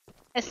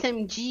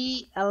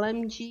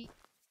 LMG.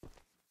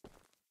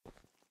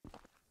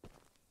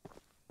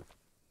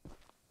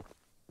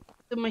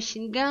 The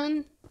machine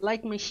gun,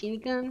 light machine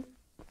gun.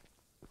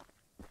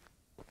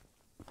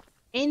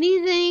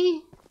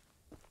 Anything?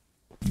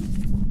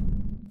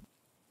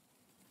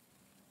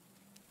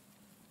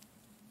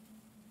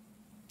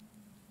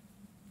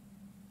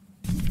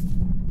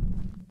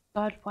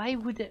 God, why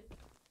would it?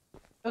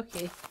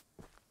 Okay.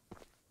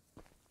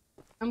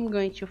 I'm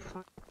going to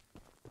find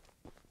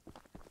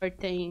our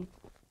thing.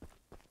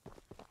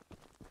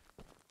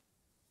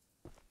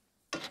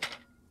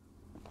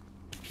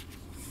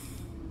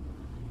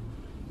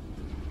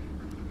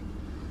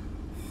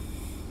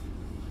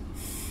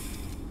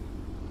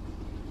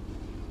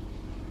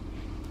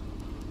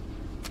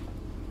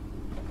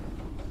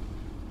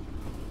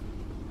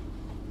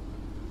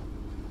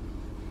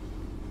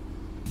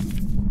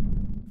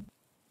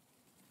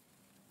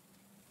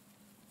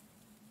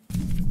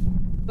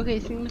 Okay,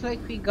 seems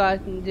like we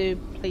got in the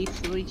place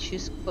which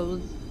is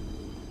closed.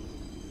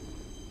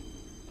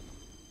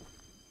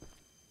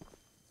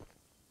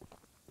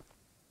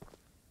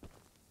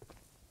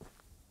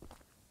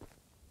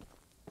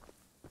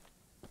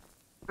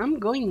 I'm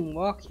going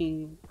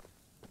walking.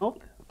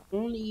 Nope,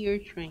 only your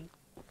train.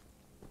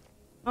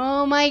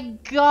 Oh my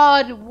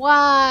god,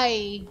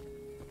 why?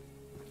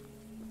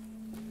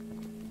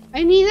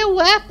 I need a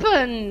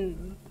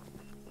weapon!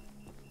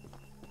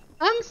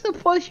 I'm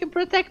supposed to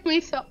protect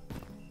myself.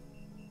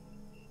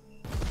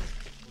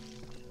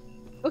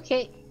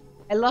 Okay,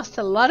 I lost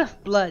a lot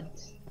of blood.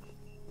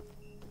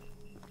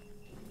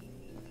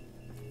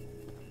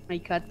 My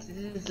god,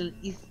 this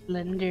is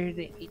Slender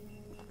the 8.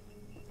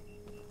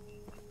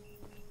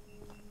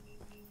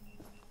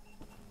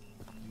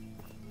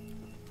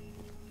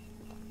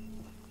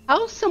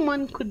 How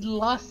someone could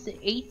lost the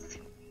 8th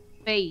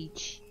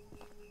page?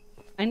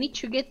 I need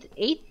to get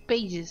 8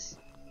 pages.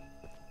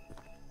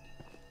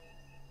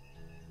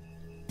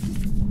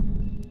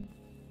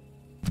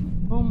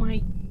 Oh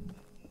my...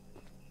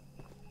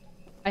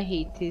 I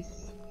hate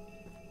this.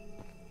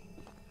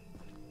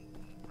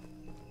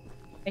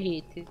 I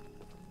hate it.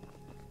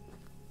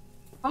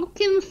 How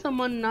can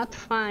someone not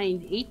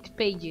find 8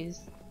 pages?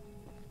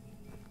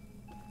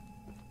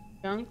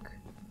 Junk.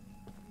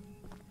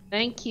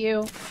 Thank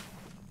you.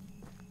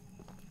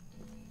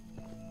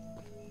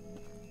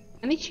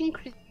 I need to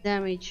increase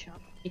damage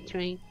on my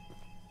train.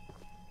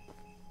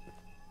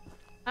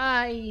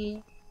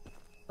 Hi.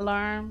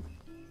 Alarm.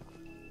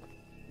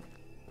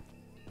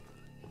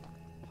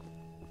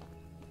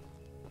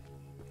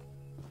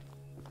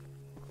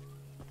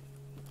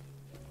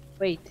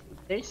 Wait,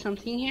 there's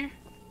something here?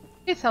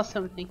 I saw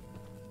something.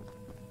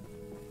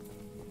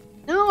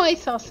 No, I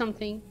saw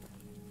something.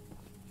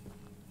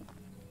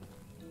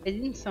 I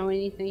didn't saw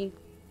anything.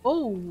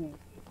 Oh,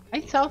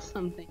 I saw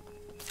something.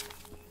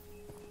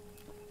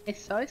 I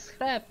saw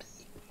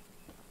scraps.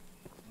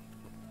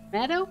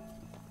 Meadow?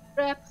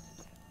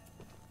 Scraps.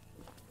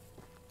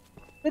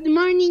 Good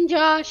morning,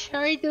 Josh. How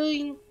are you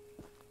doing?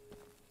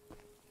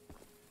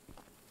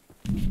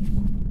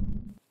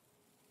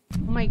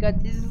 my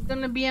god, this is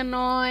gonna be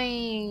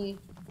annoying.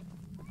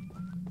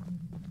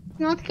 It's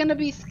not gonna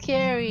be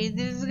scary.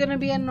 This is gonna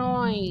be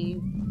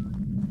annoying.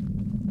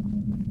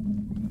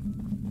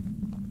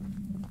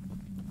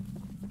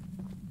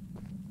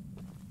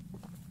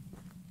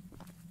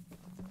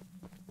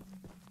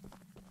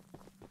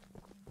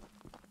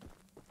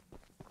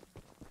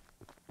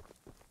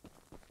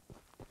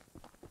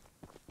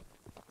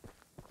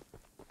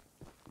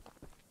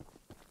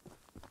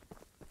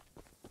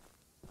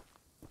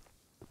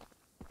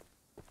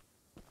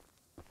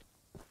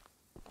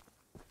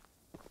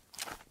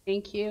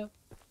 Thank you.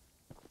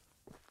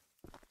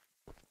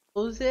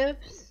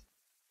 Explosives.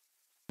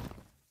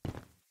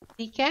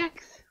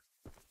 Pickaxe.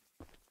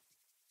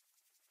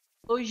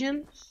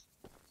 Explosions.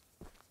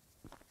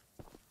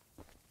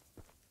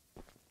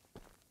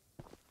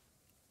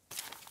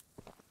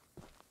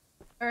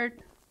 Earth.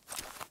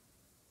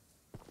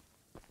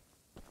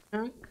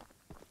 Junk.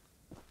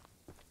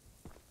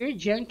 Your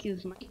junk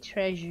is my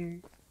treasure.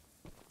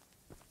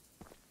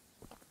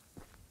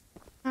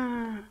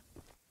 Ah.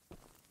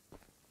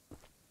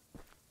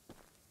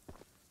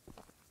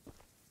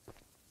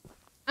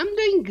 I'm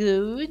doing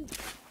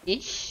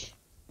good-ish,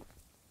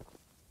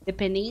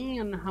 depending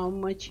on how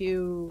much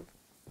you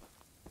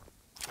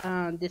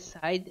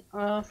decide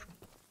of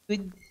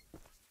good.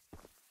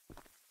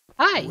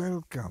 Hi.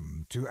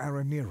 Welcome to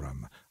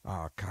Aranirum,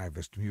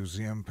 Archivist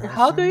Museum person.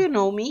 How do you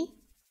know me?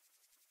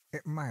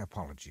 My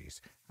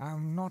apologies.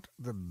 I'm not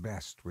the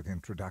best with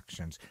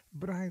introductions,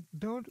 but I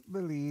don't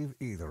believe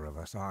either of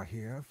us are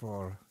here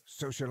for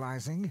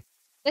socializing.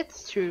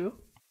 That's true.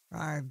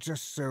 I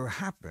just so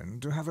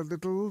happen to have a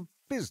little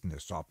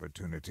business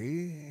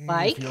opportunity,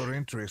 Like? if you're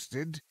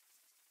interested.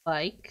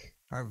 Like?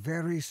 A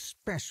very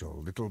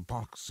special little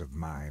box of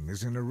mine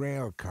is in a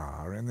rail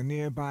car in the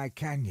nearby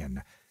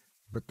canyon,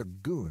 but the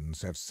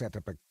goons have set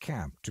up a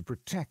camp to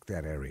protect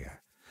that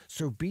area,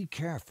 so be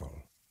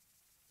careful.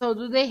 So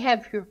do they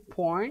have your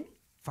porn?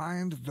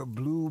 Find the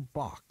blue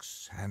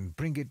box and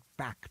bring it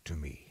back to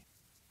me.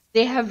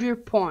 They have your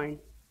porn.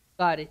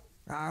 Got it.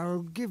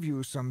 I'll give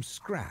you some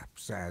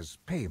scraps as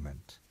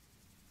payment.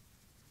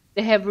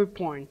 They have your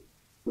porn.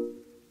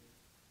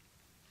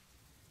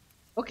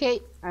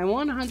 Okay, I'm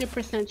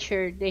 100%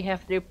 sure they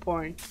have their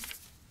porn.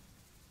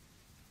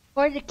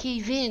 For the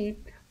cave-in,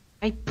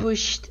 I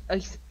pushed a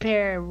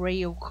spare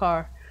rail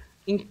car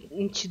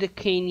into the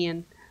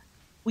canyon.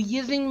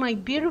 Using my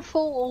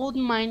beautiful old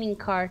mining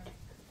cart,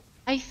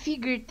 I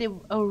figured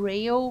a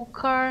rail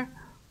car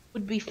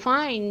would be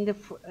fine.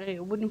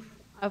 Would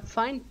a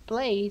fine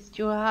place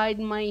to hide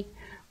my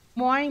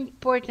more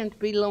important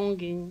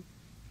belongings,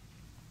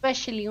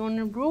 especially on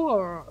a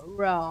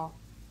rural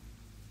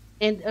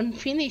and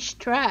unfinished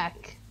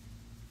track.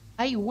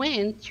 I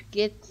went to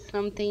get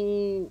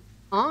something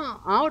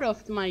out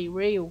of my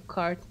rail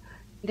cart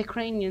in the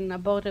canyon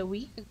about a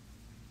week ago,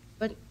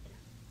 but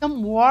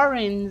some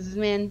Warrens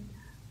men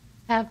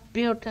have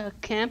built a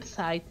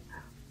campsite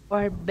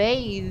or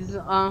base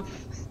of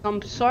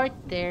some sort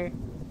there.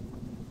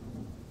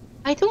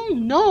 I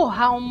don't know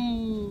how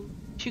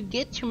to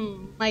get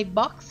to my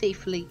box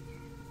safely,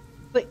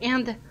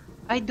 and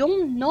I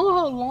don't know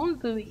how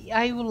long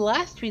I will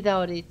last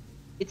without it.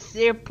 It's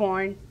their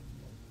porn.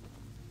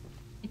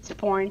 It's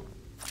porn.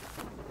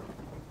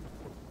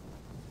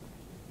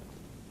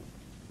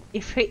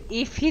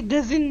 If he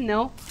doesn't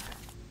know,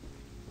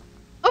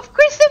 of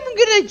course I'm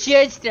gonna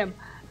judge them.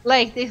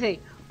 Like they say,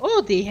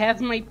 oh, they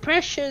have my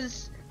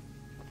precious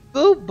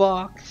boo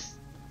box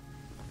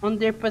on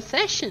their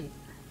possession.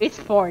 It's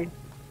porn.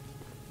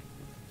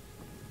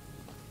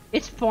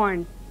 It's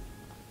porn.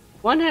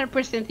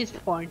 100% it's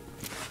porn.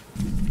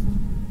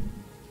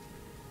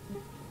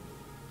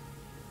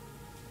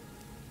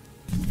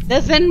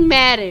 Doesn't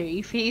matter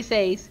if he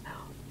says,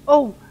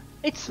 oh,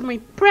 it's my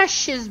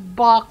precious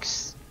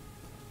box.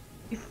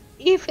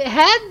 If it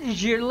had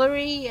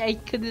jewelry, I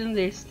could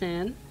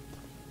understand.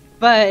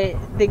 But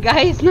the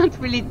guy is not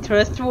really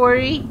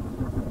trustworthy.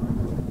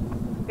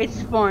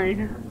 It's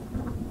porn.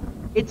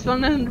 It's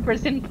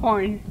 100%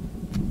 porn.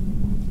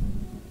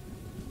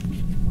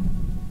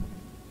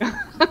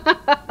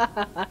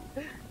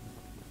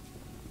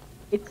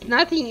 It's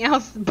nothing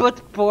else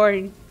but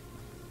porn.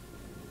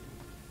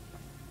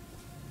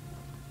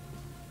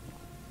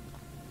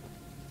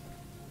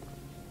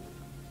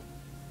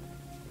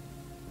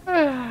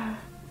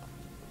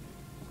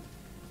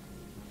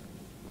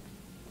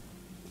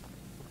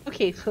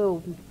 Okay,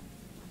 so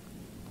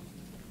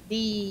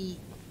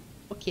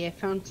okay, I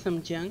found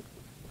some junk.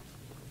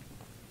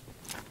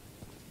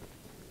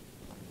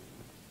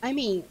 I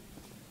mean,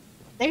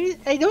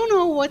 I don't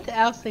know what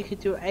else I could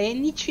do. I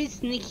need to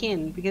sneak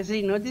in because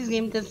I know this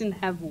game doesn't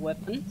have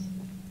weapons.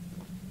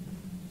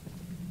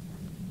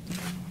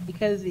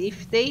 Because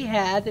if they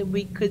had,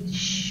 we could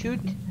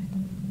shoot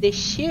the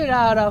shit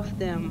out of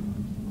them.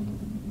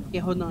 Okay,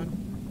 hold on.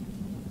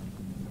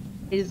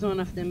 There's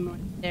one of them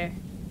right there.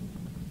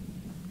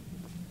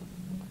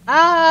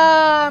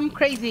 Ah, I'm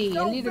crazy.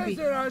 No a little bit.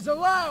 visitors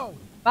allowed!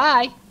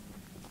 Bye.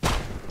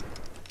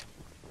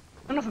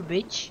 Son of a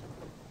bitch.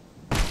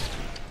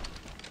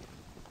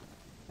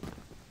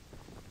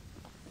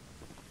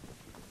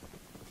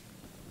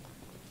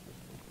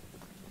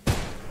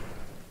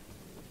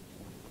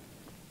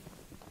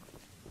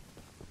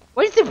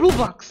 Where's the blue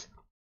box?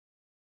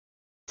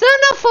 Son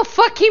of a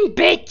fucking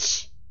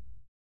bitch!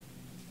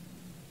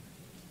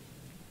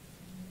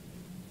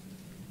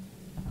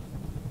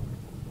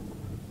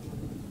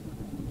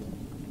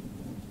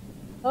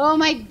 Oh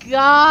my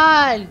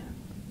god!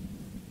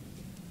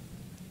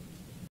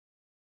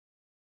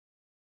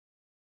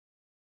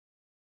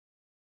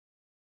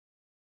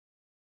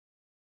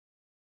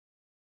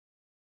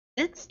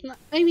 That's not.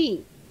 I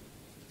mean,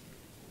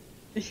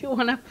 if you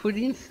wanna put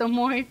in some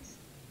words,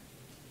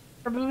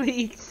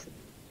 probably it's.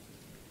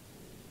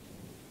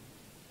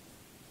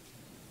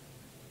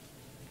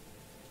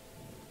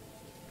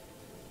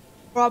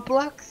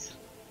 Roblox?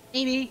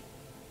 Maybe.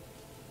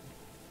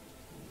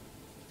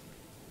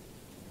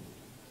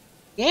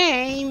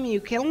 Game, you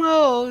can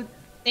load.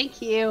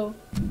 Thank you.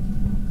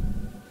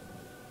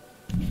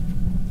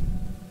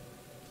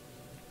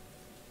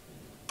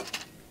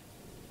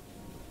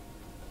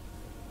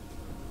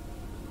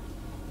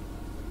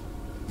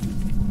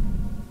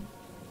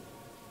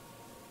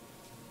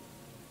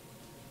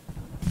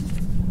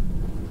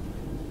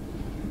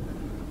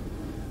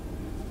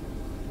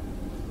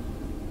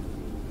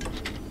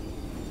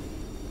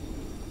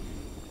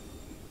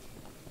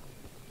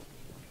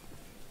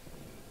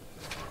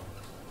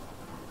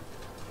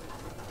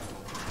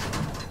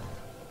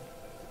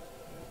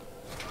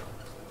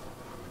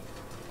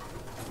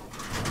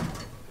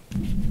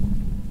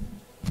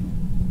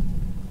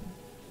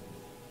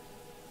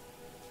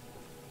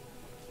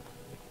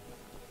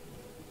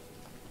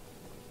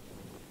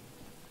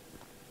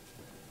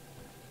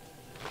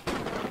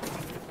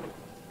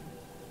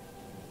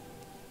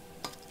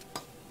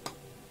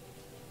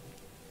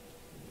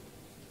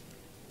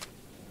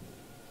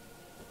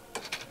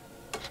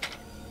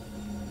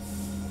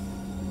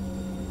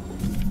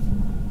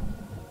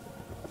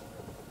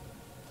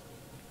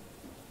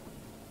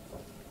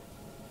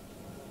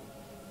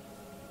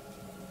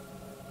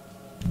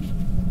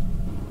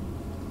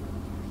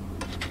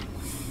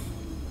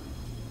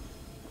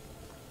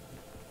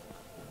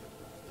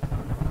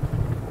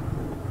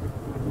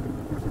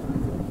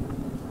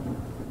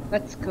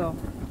 Let's go.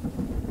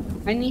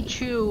 I need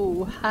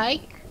to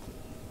hike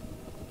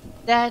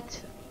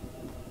that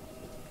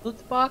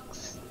loot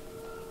box.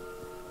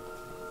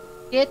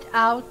 Get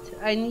out.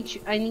 I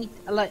need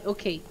like,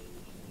 okay.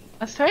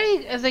 As far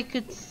as I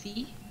could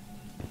see,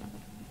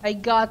 I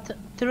got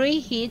 3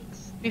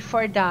 hits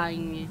before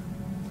dying.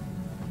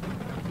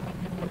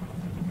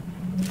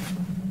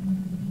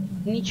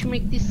 I need to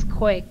make this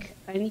quick.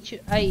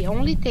 I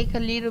only take a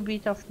little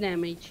bit of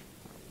damage.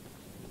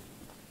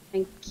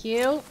 Thank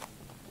you.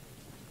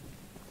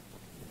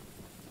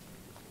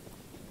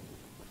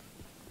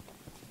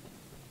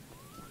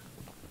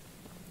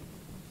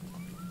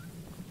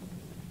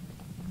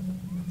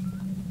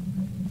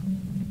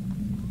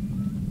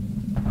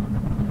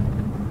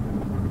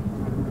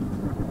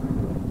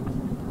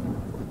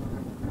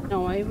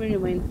 No, I really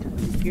went to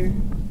here.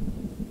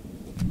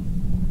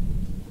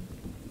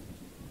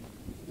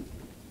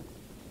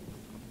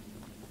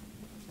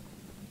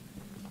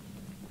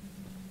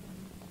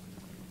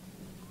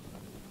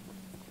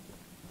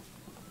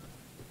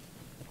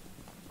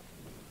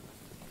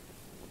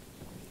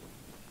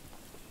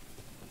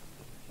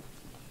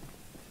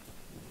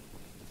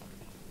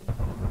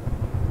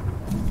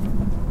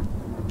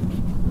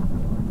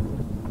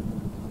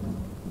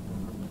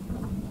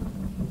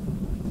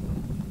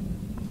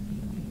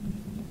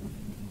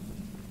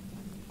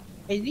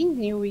 I didn't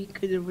know we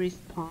could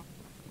respawn.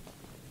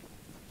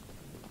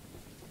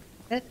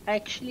 That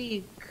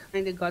actually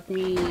kinda got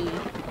me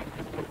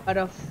out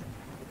of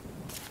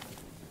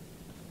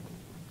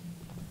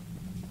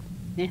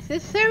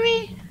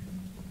necessary?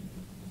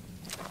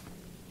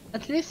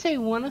 At least I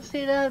wanna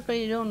say that, but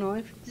I don't know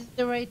if it's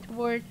the right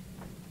word.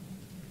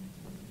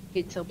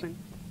 It's open.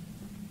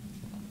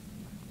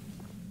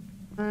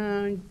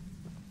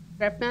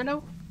 Scrap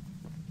metal?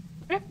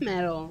 Scrap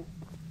metal.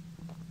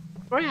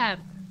 Scrap.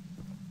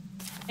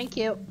 Thank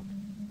you.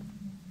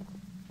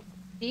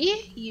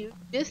 See? You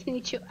just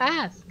need to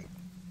ask.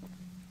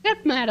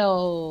 Scrap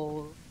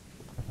metal.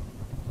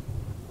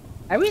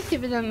 I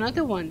received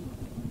another one.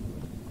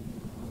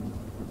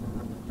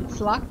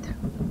 It's locked.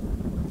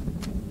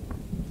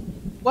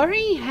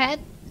 Warren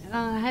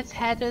has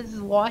had us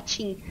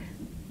watching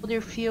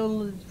other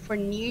field for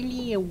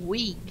nearly a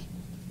week,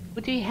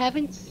 but we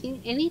haven't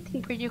seen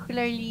anything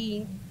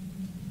particularly.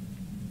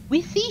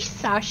 We see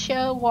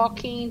Sasha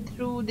walking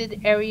through the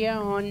area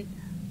on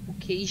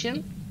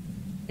occasion,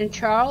 and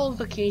Charles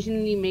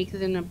occasionally makes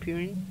an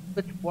appearance,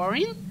 but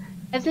Warren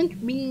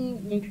hasn't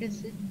been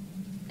interested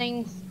in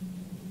things.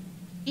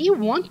 He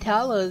won't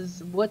tell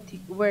us what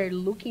we're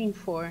looking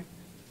for.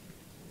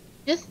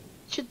 Just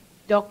to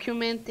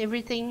document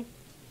everything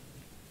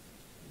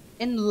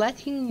and let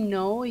him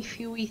know if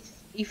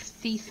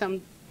see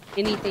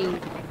anything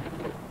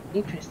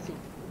interesting.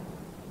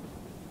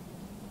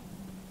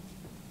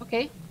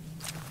 Okay.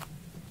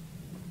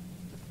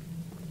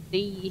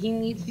 He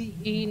needs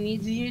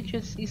you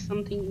to see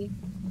something.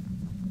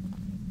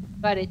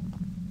 Got it.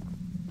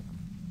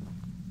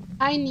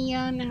 Hi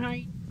Neon, how are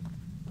you?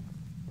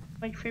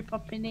 much for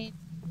popping in.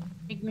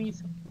 Ignoring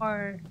so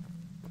far.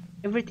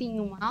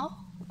 Everything well?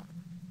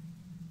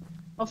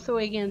 Also,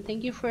 again,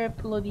 thank you for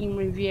uploading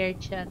my VR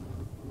chat.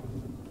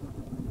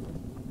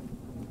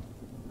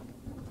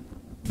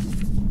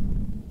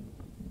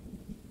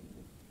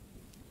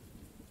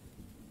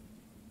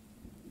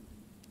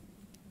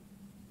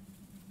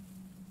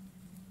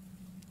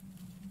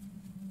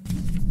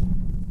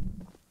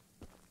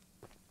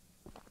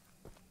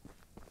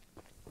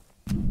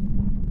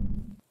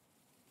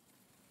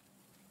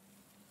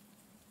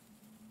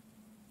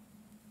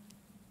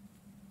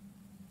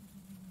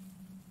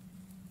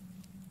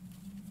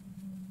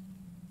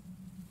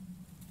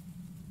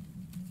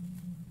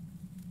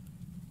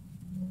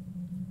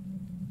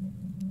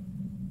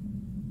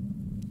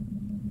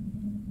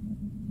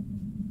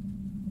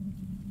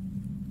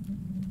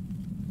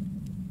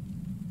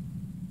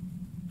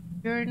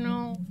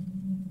 Journal.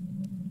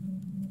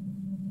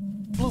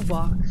 Blue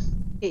box.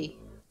 Hey,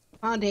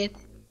 found it.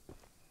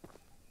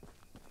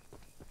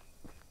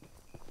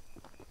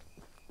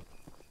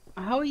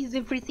 How is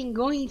everything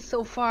going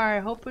so far?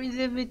 Hope is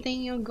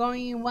everything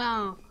going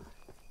well.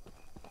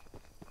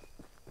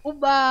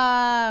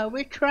 Oba,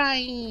 we're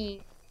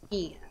trying.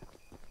 Yeah.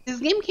 This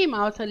game came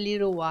out a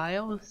little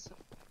while, so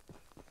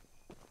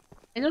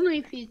I don't know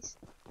if it's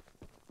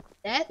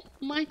that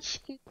much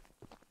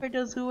for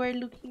those who are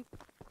looking,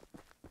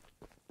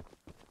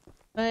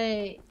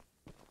 but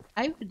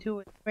I would do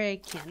it where I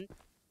can.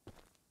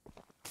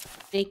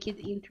 Make it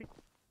interesting.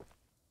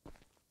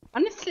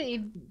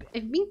 Honestly,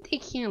 I've been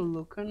taking a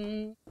look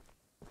on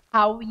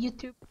how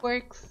YouTube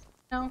works.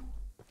 You know,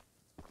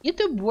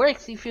 YouTube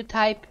works if you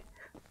type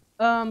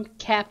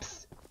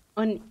caps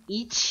on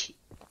each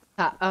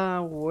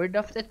word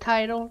of the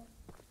title,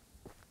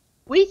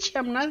 which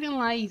I'm not gonna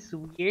lie is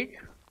weird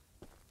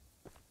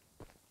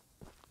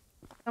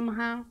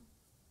somehow.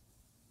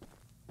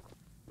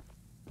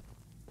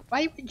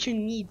 Why would you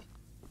need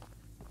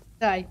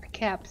type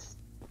caps?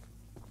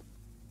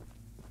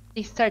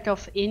 They start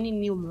off any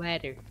new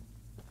letter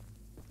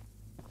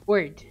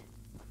word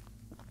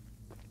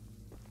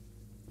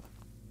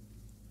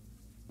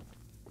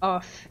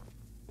of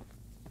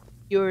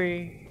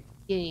your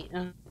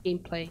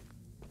gameplay.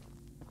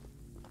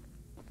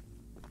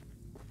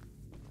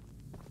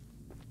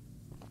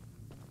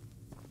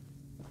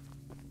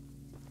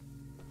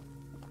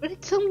 But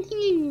it's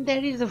something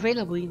that is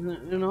available, you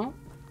know?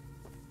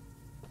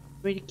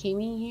 Already came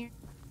in here.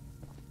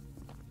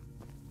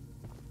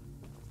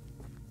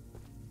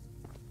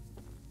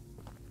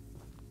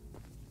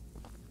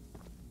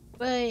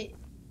 But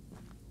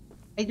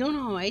I don't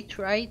know, I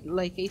tried,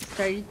 like I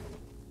started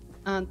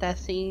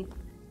testing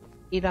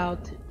it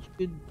out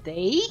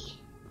today-ish?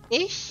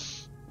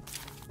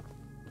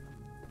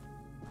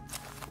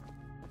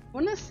 I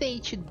wanna say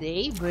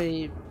today,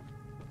 but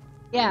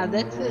yeah,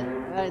 that's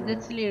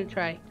a little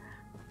try.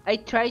 I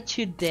tried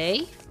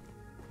today,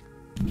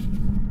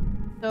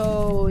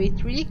 so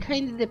it really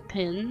kind of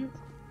depends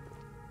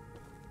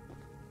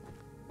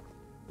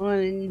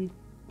on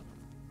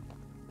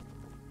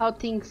how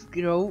things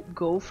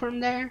go from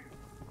there,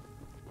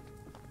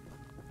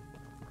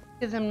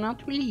 because I'm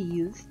not really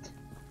used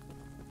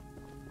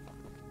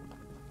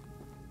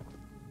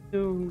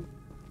to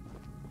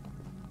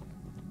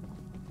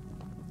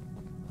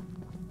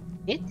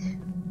it.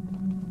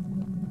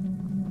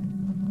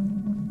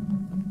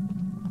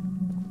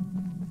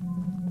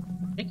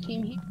 I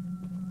came here.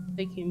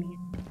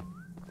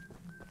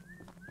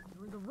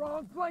 You're in the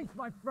wrong place,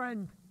 my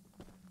friend.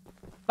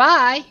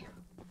 Bye.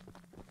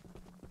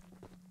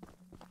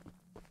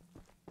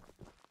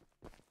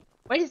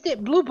 What is the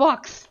blue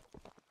box?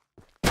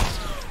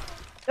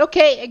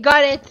 Okay, I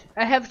got it.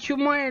 I have 2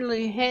 more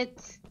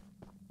hits.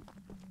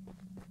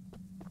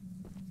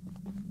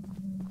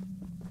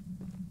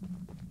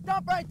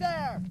 Stop right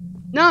there.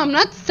 No, I'm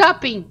not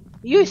stopping.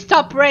 You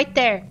stop right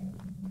there.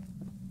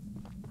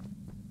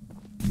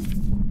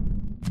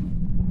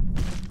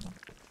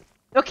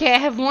 Okay, I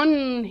have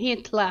 1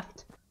 hit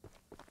left.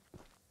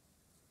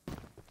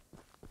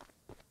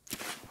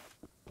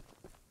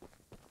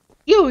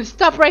 You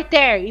stop right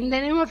there, in the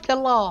name of the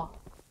law.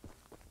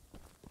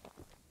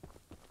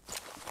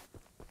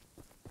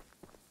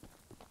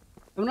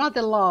 I'm not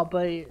the law,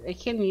 but I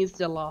can use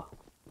the law.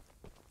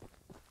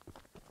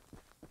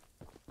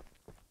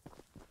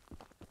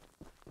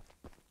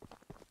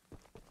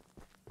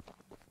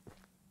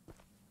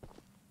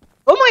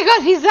 Oh my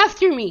god, he's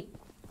after me!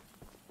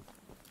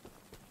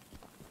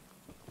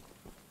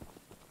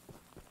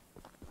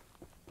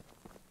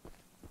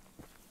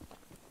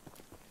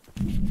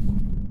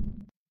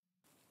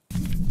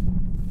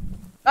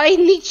 I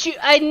need you.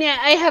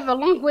 I have a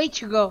long way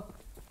to go.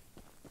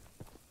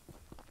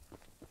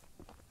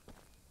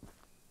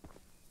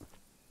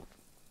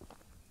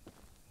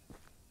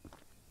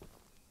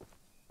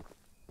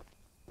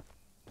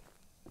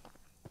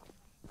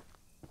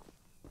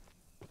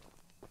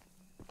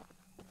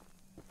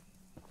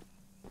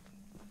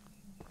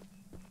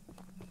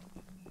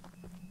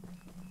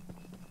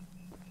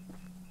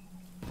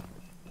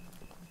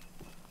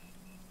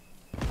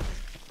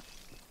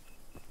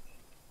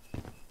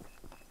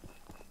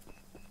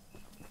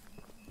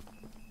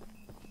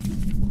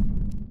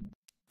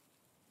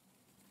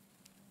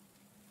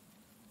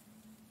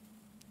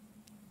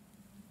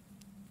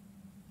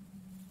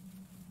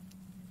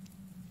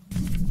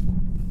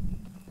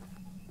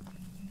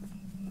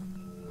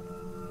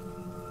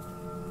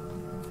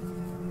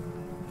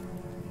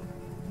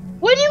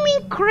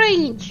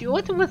 cringe?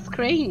 What was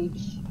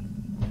cringe?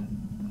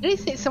 Did I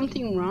say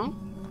something wrong?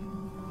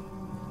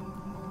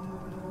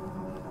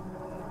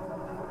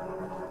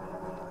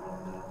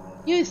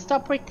 You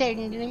stop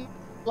pretending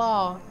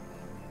law.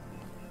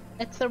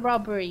 That's a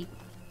robbery.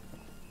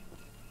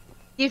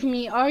 Give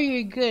me all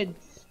your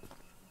goods.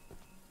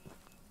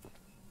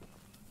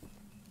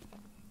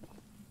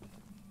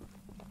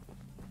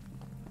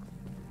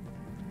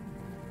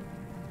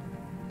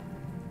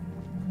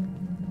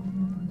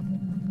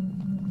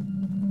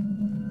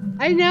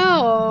 I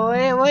know,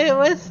 it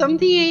was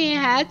something I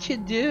had to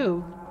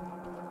do.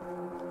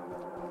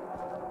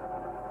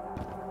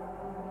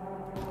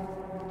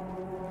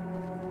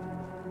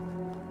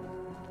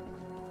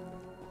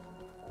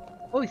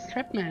 Oh,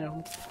 scrap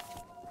metal.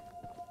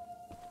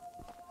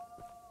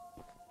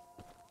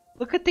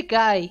 Look at the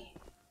guy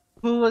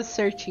who was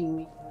searching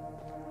me.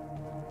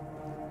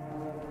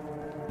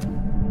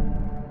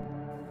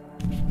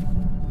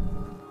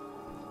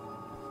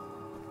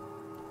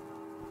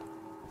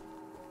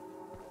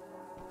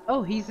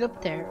 Oh, he's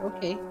up there.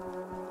 Okay.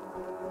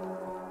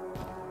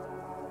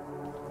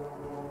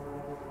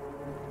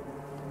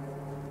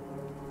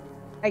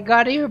 I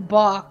got your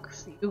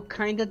box. You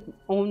kinda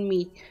own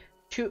me.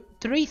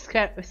 3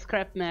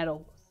 scrap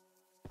metals.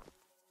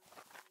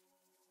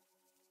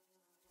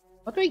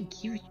 What do I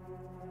give you?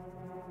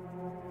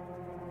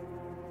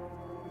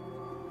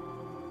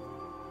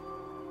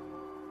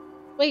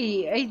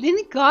 Wait, I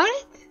didn't got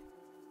it?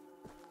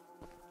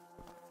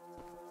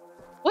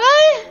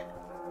 What?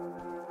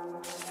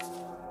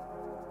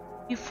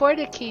 Before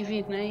the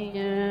cave-in,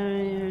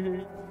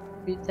 I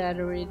read that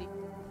already.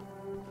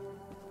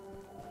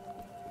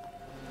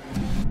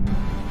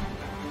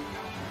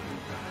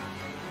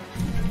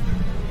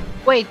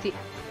 Wait,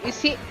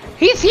 is he?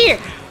 He's here!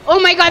 Oh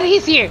my god,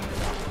 he's here!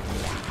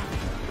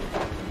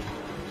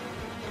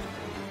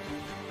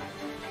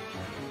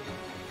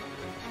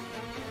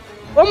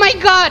 Oh my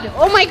god!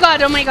 Oh my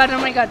god! Oh my god! Oh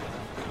my god!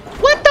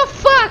 What the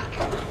fuck?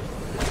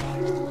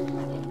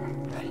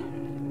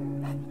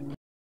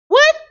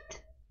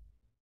 What?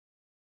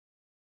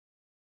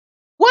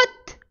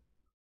 What?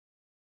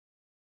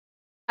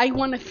 I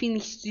wanna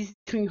finish this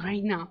stream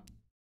right now.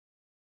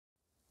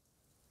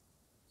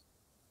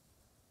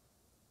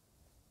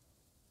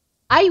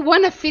 I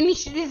wanna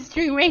finish this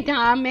stream right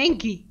now. I'm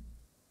angry.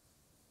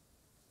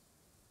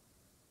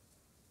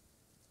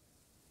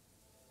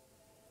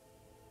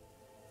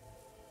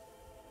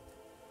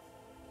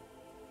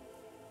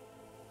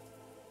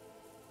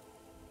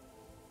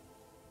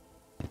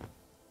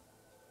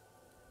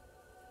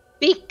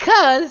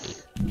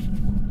 Because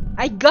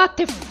I got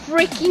the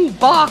freaking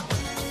box.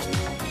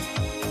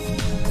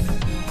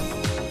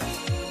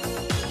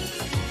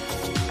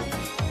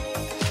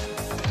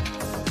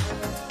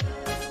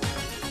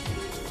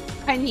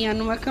 Hi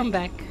Neon, welcome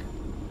back.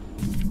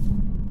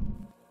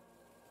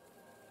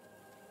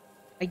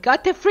 I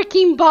got the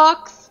freaking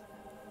box,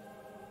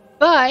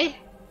 but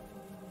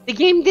the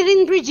game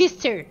didn't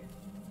register.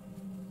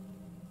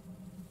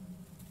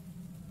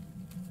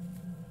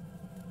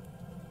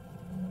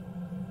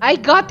 I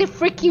got the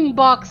freaking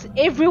box.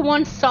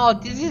 Everyone saw.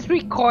 This is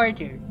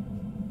recorded.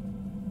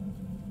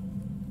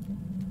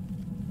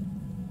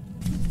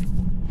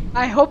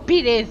 I hope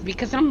it is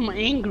because I'm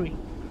angry.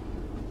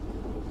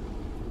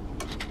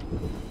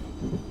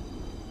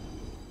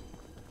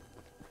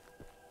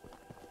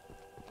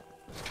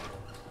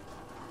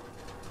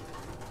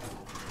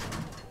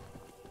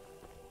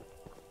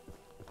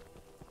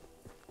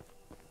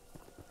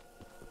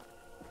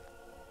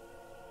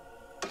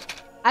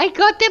 I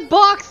got the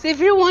box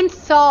everyone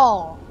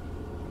saw.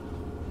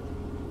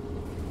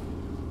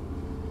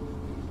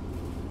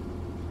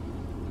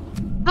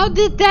 How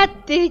did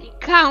that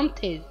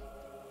count it?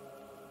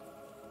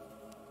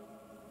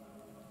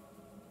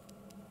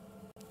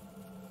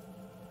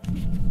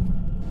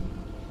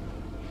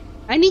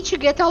 I need to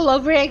get all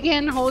over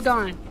again. Hold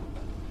on.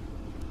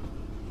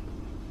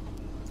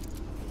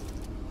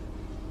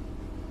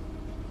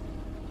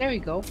 There we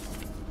go.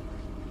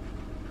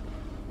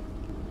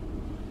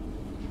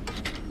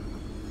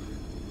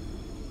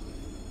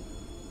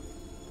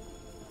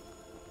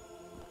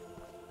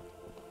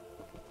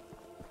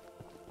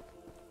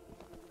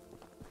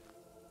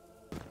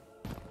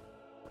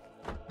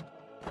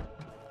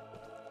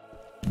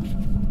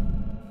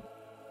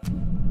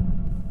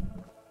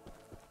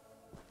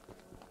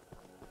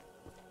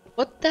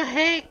 What the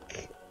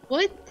heck?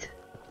 What?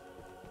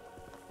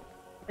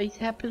 It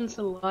happens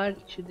a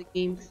lot to the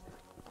games.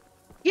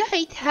 Yeah,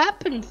 it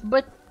happens,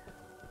 but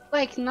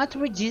like not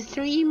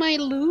registering my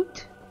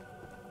loot.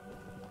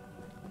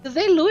 Cause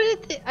I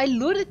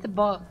looted the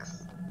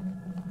box.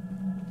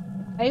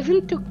 I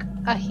even took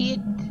a hit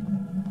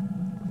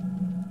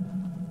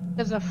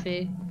because of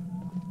it.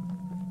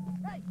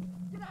 Hey,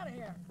 get out of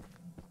here!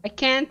 I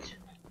can't.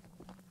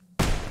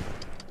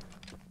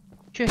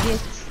 2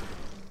 hits.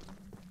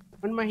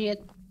 1 more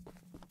hit.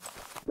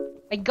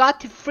 I got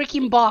the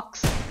freaking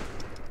box.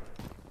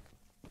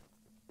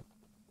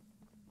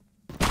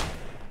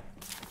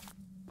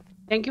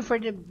 Thank you for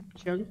the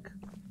junk.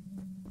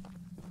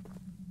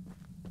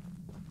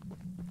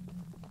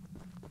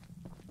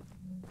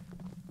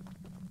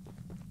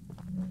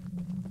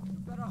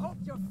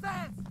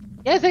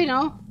 Yes, I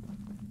know.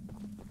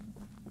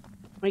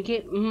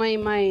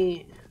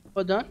 My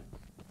hold on.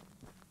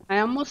 I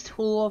almost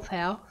full of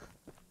health.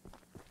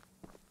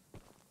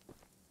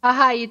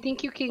 Haha, you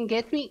think you can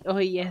get me? Oh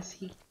yes,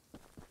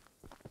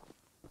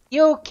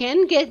 you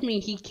can get me.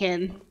 He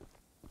can.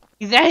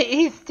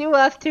 He's still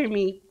after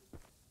me.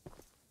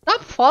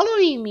 Stop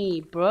following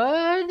me,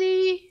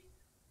 buddy.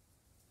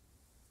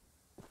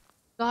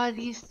 God,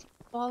 he's still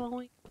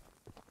following.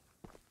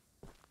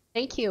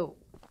 Thank you.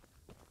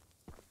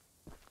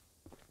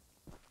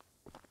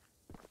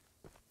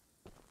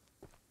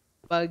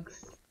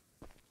 Bugs.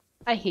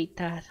 I hate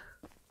that.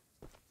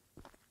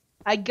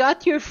 I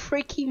got your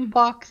freaking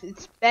box.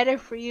 It's better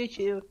for you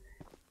to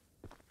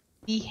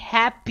be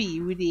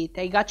happy with it.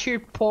 I got your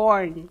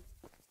porn.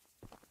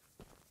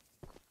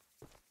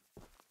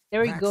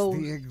 There he That's goes.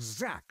 the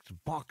exact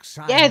box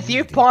I Yes,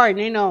 your needed. porn,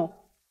 I know.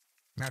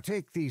 Now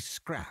take these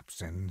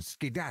scraps and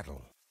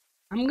skedaddle.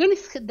 I'm gonna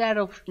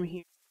skedaddle from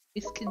here.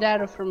 You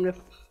skedaddle from the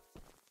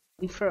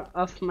in front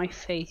of my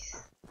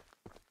face.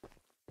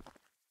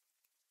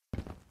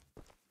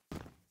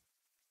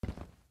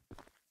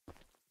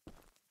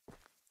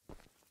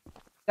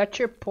 Got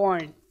your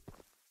porn.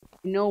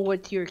 You know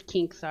what your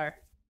kinks are.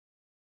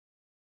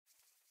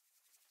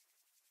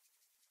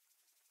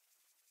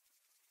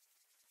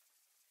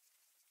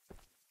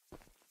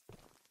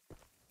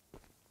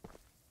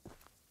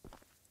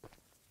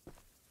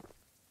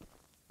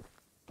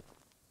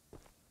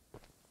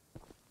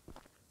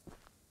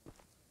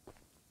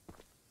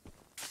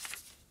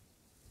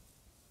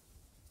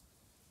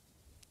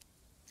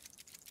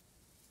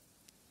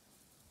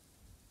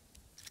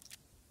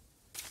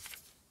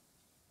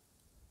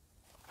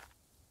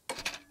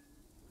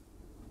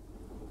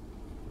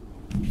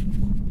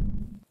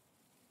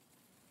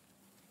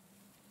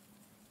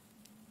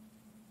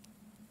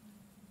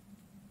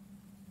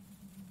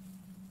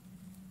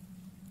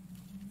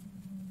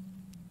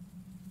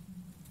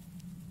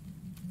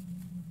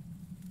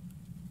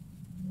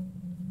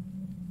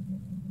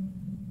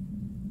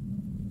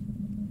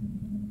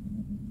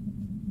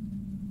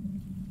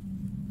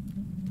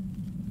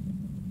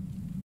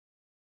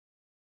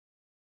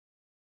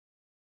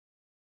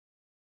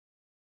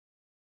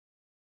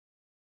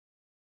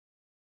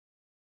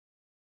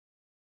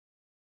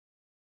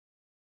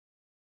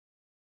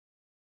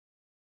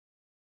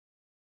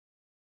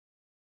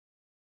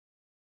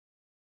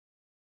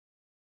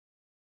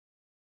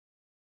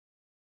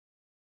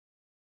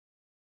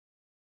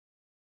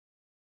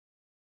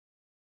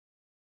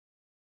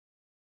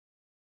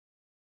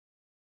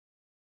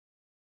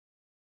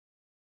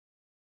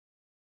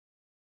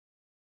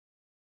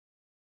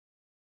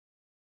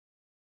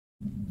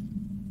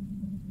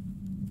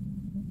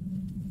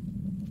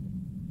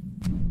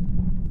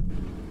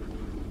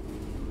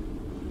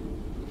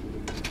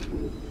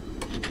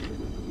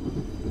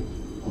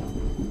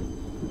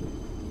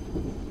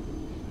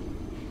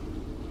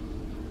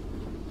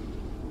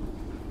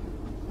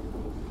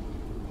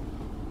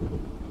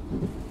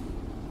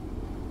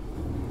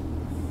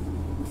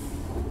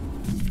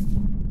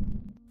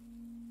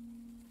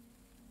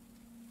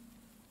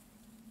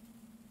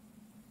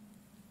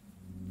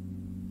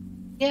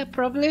 Yeah,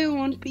 probably I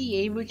won't be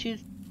able to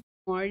do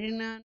more than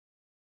that.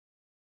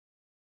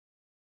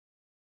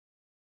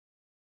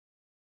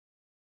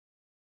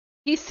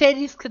 He said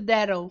he's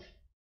skedaddle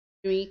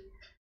to me.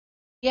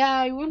 Yeah,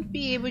 I won't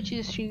be able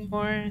to stream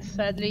more,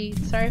 sadly.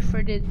 Sorry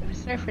for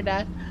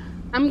that.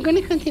 I'm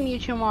gonna continue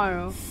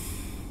tomorrow.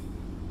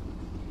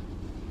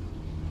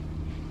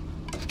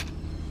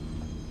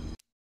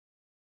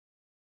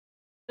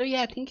 So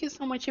yeah, thank you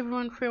so much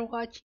everyone for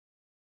watching.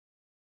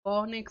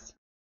 All next.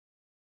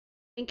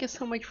 Thank you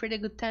so much for the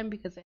good time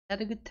because I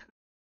had a good time.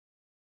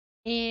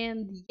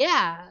 And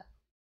yeah,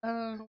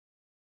 um,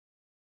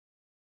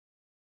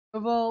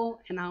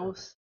 and I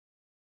was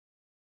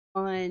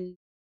on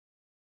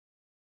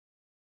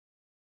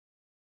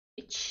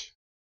Twitch.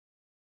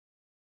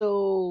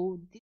 So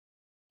this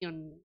is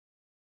on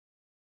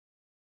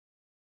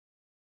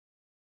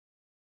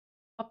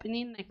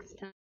opening next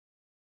time.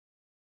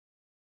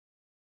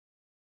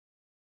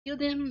 Till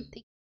then,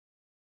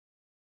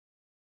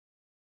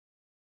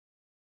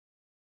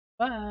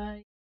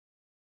 bye.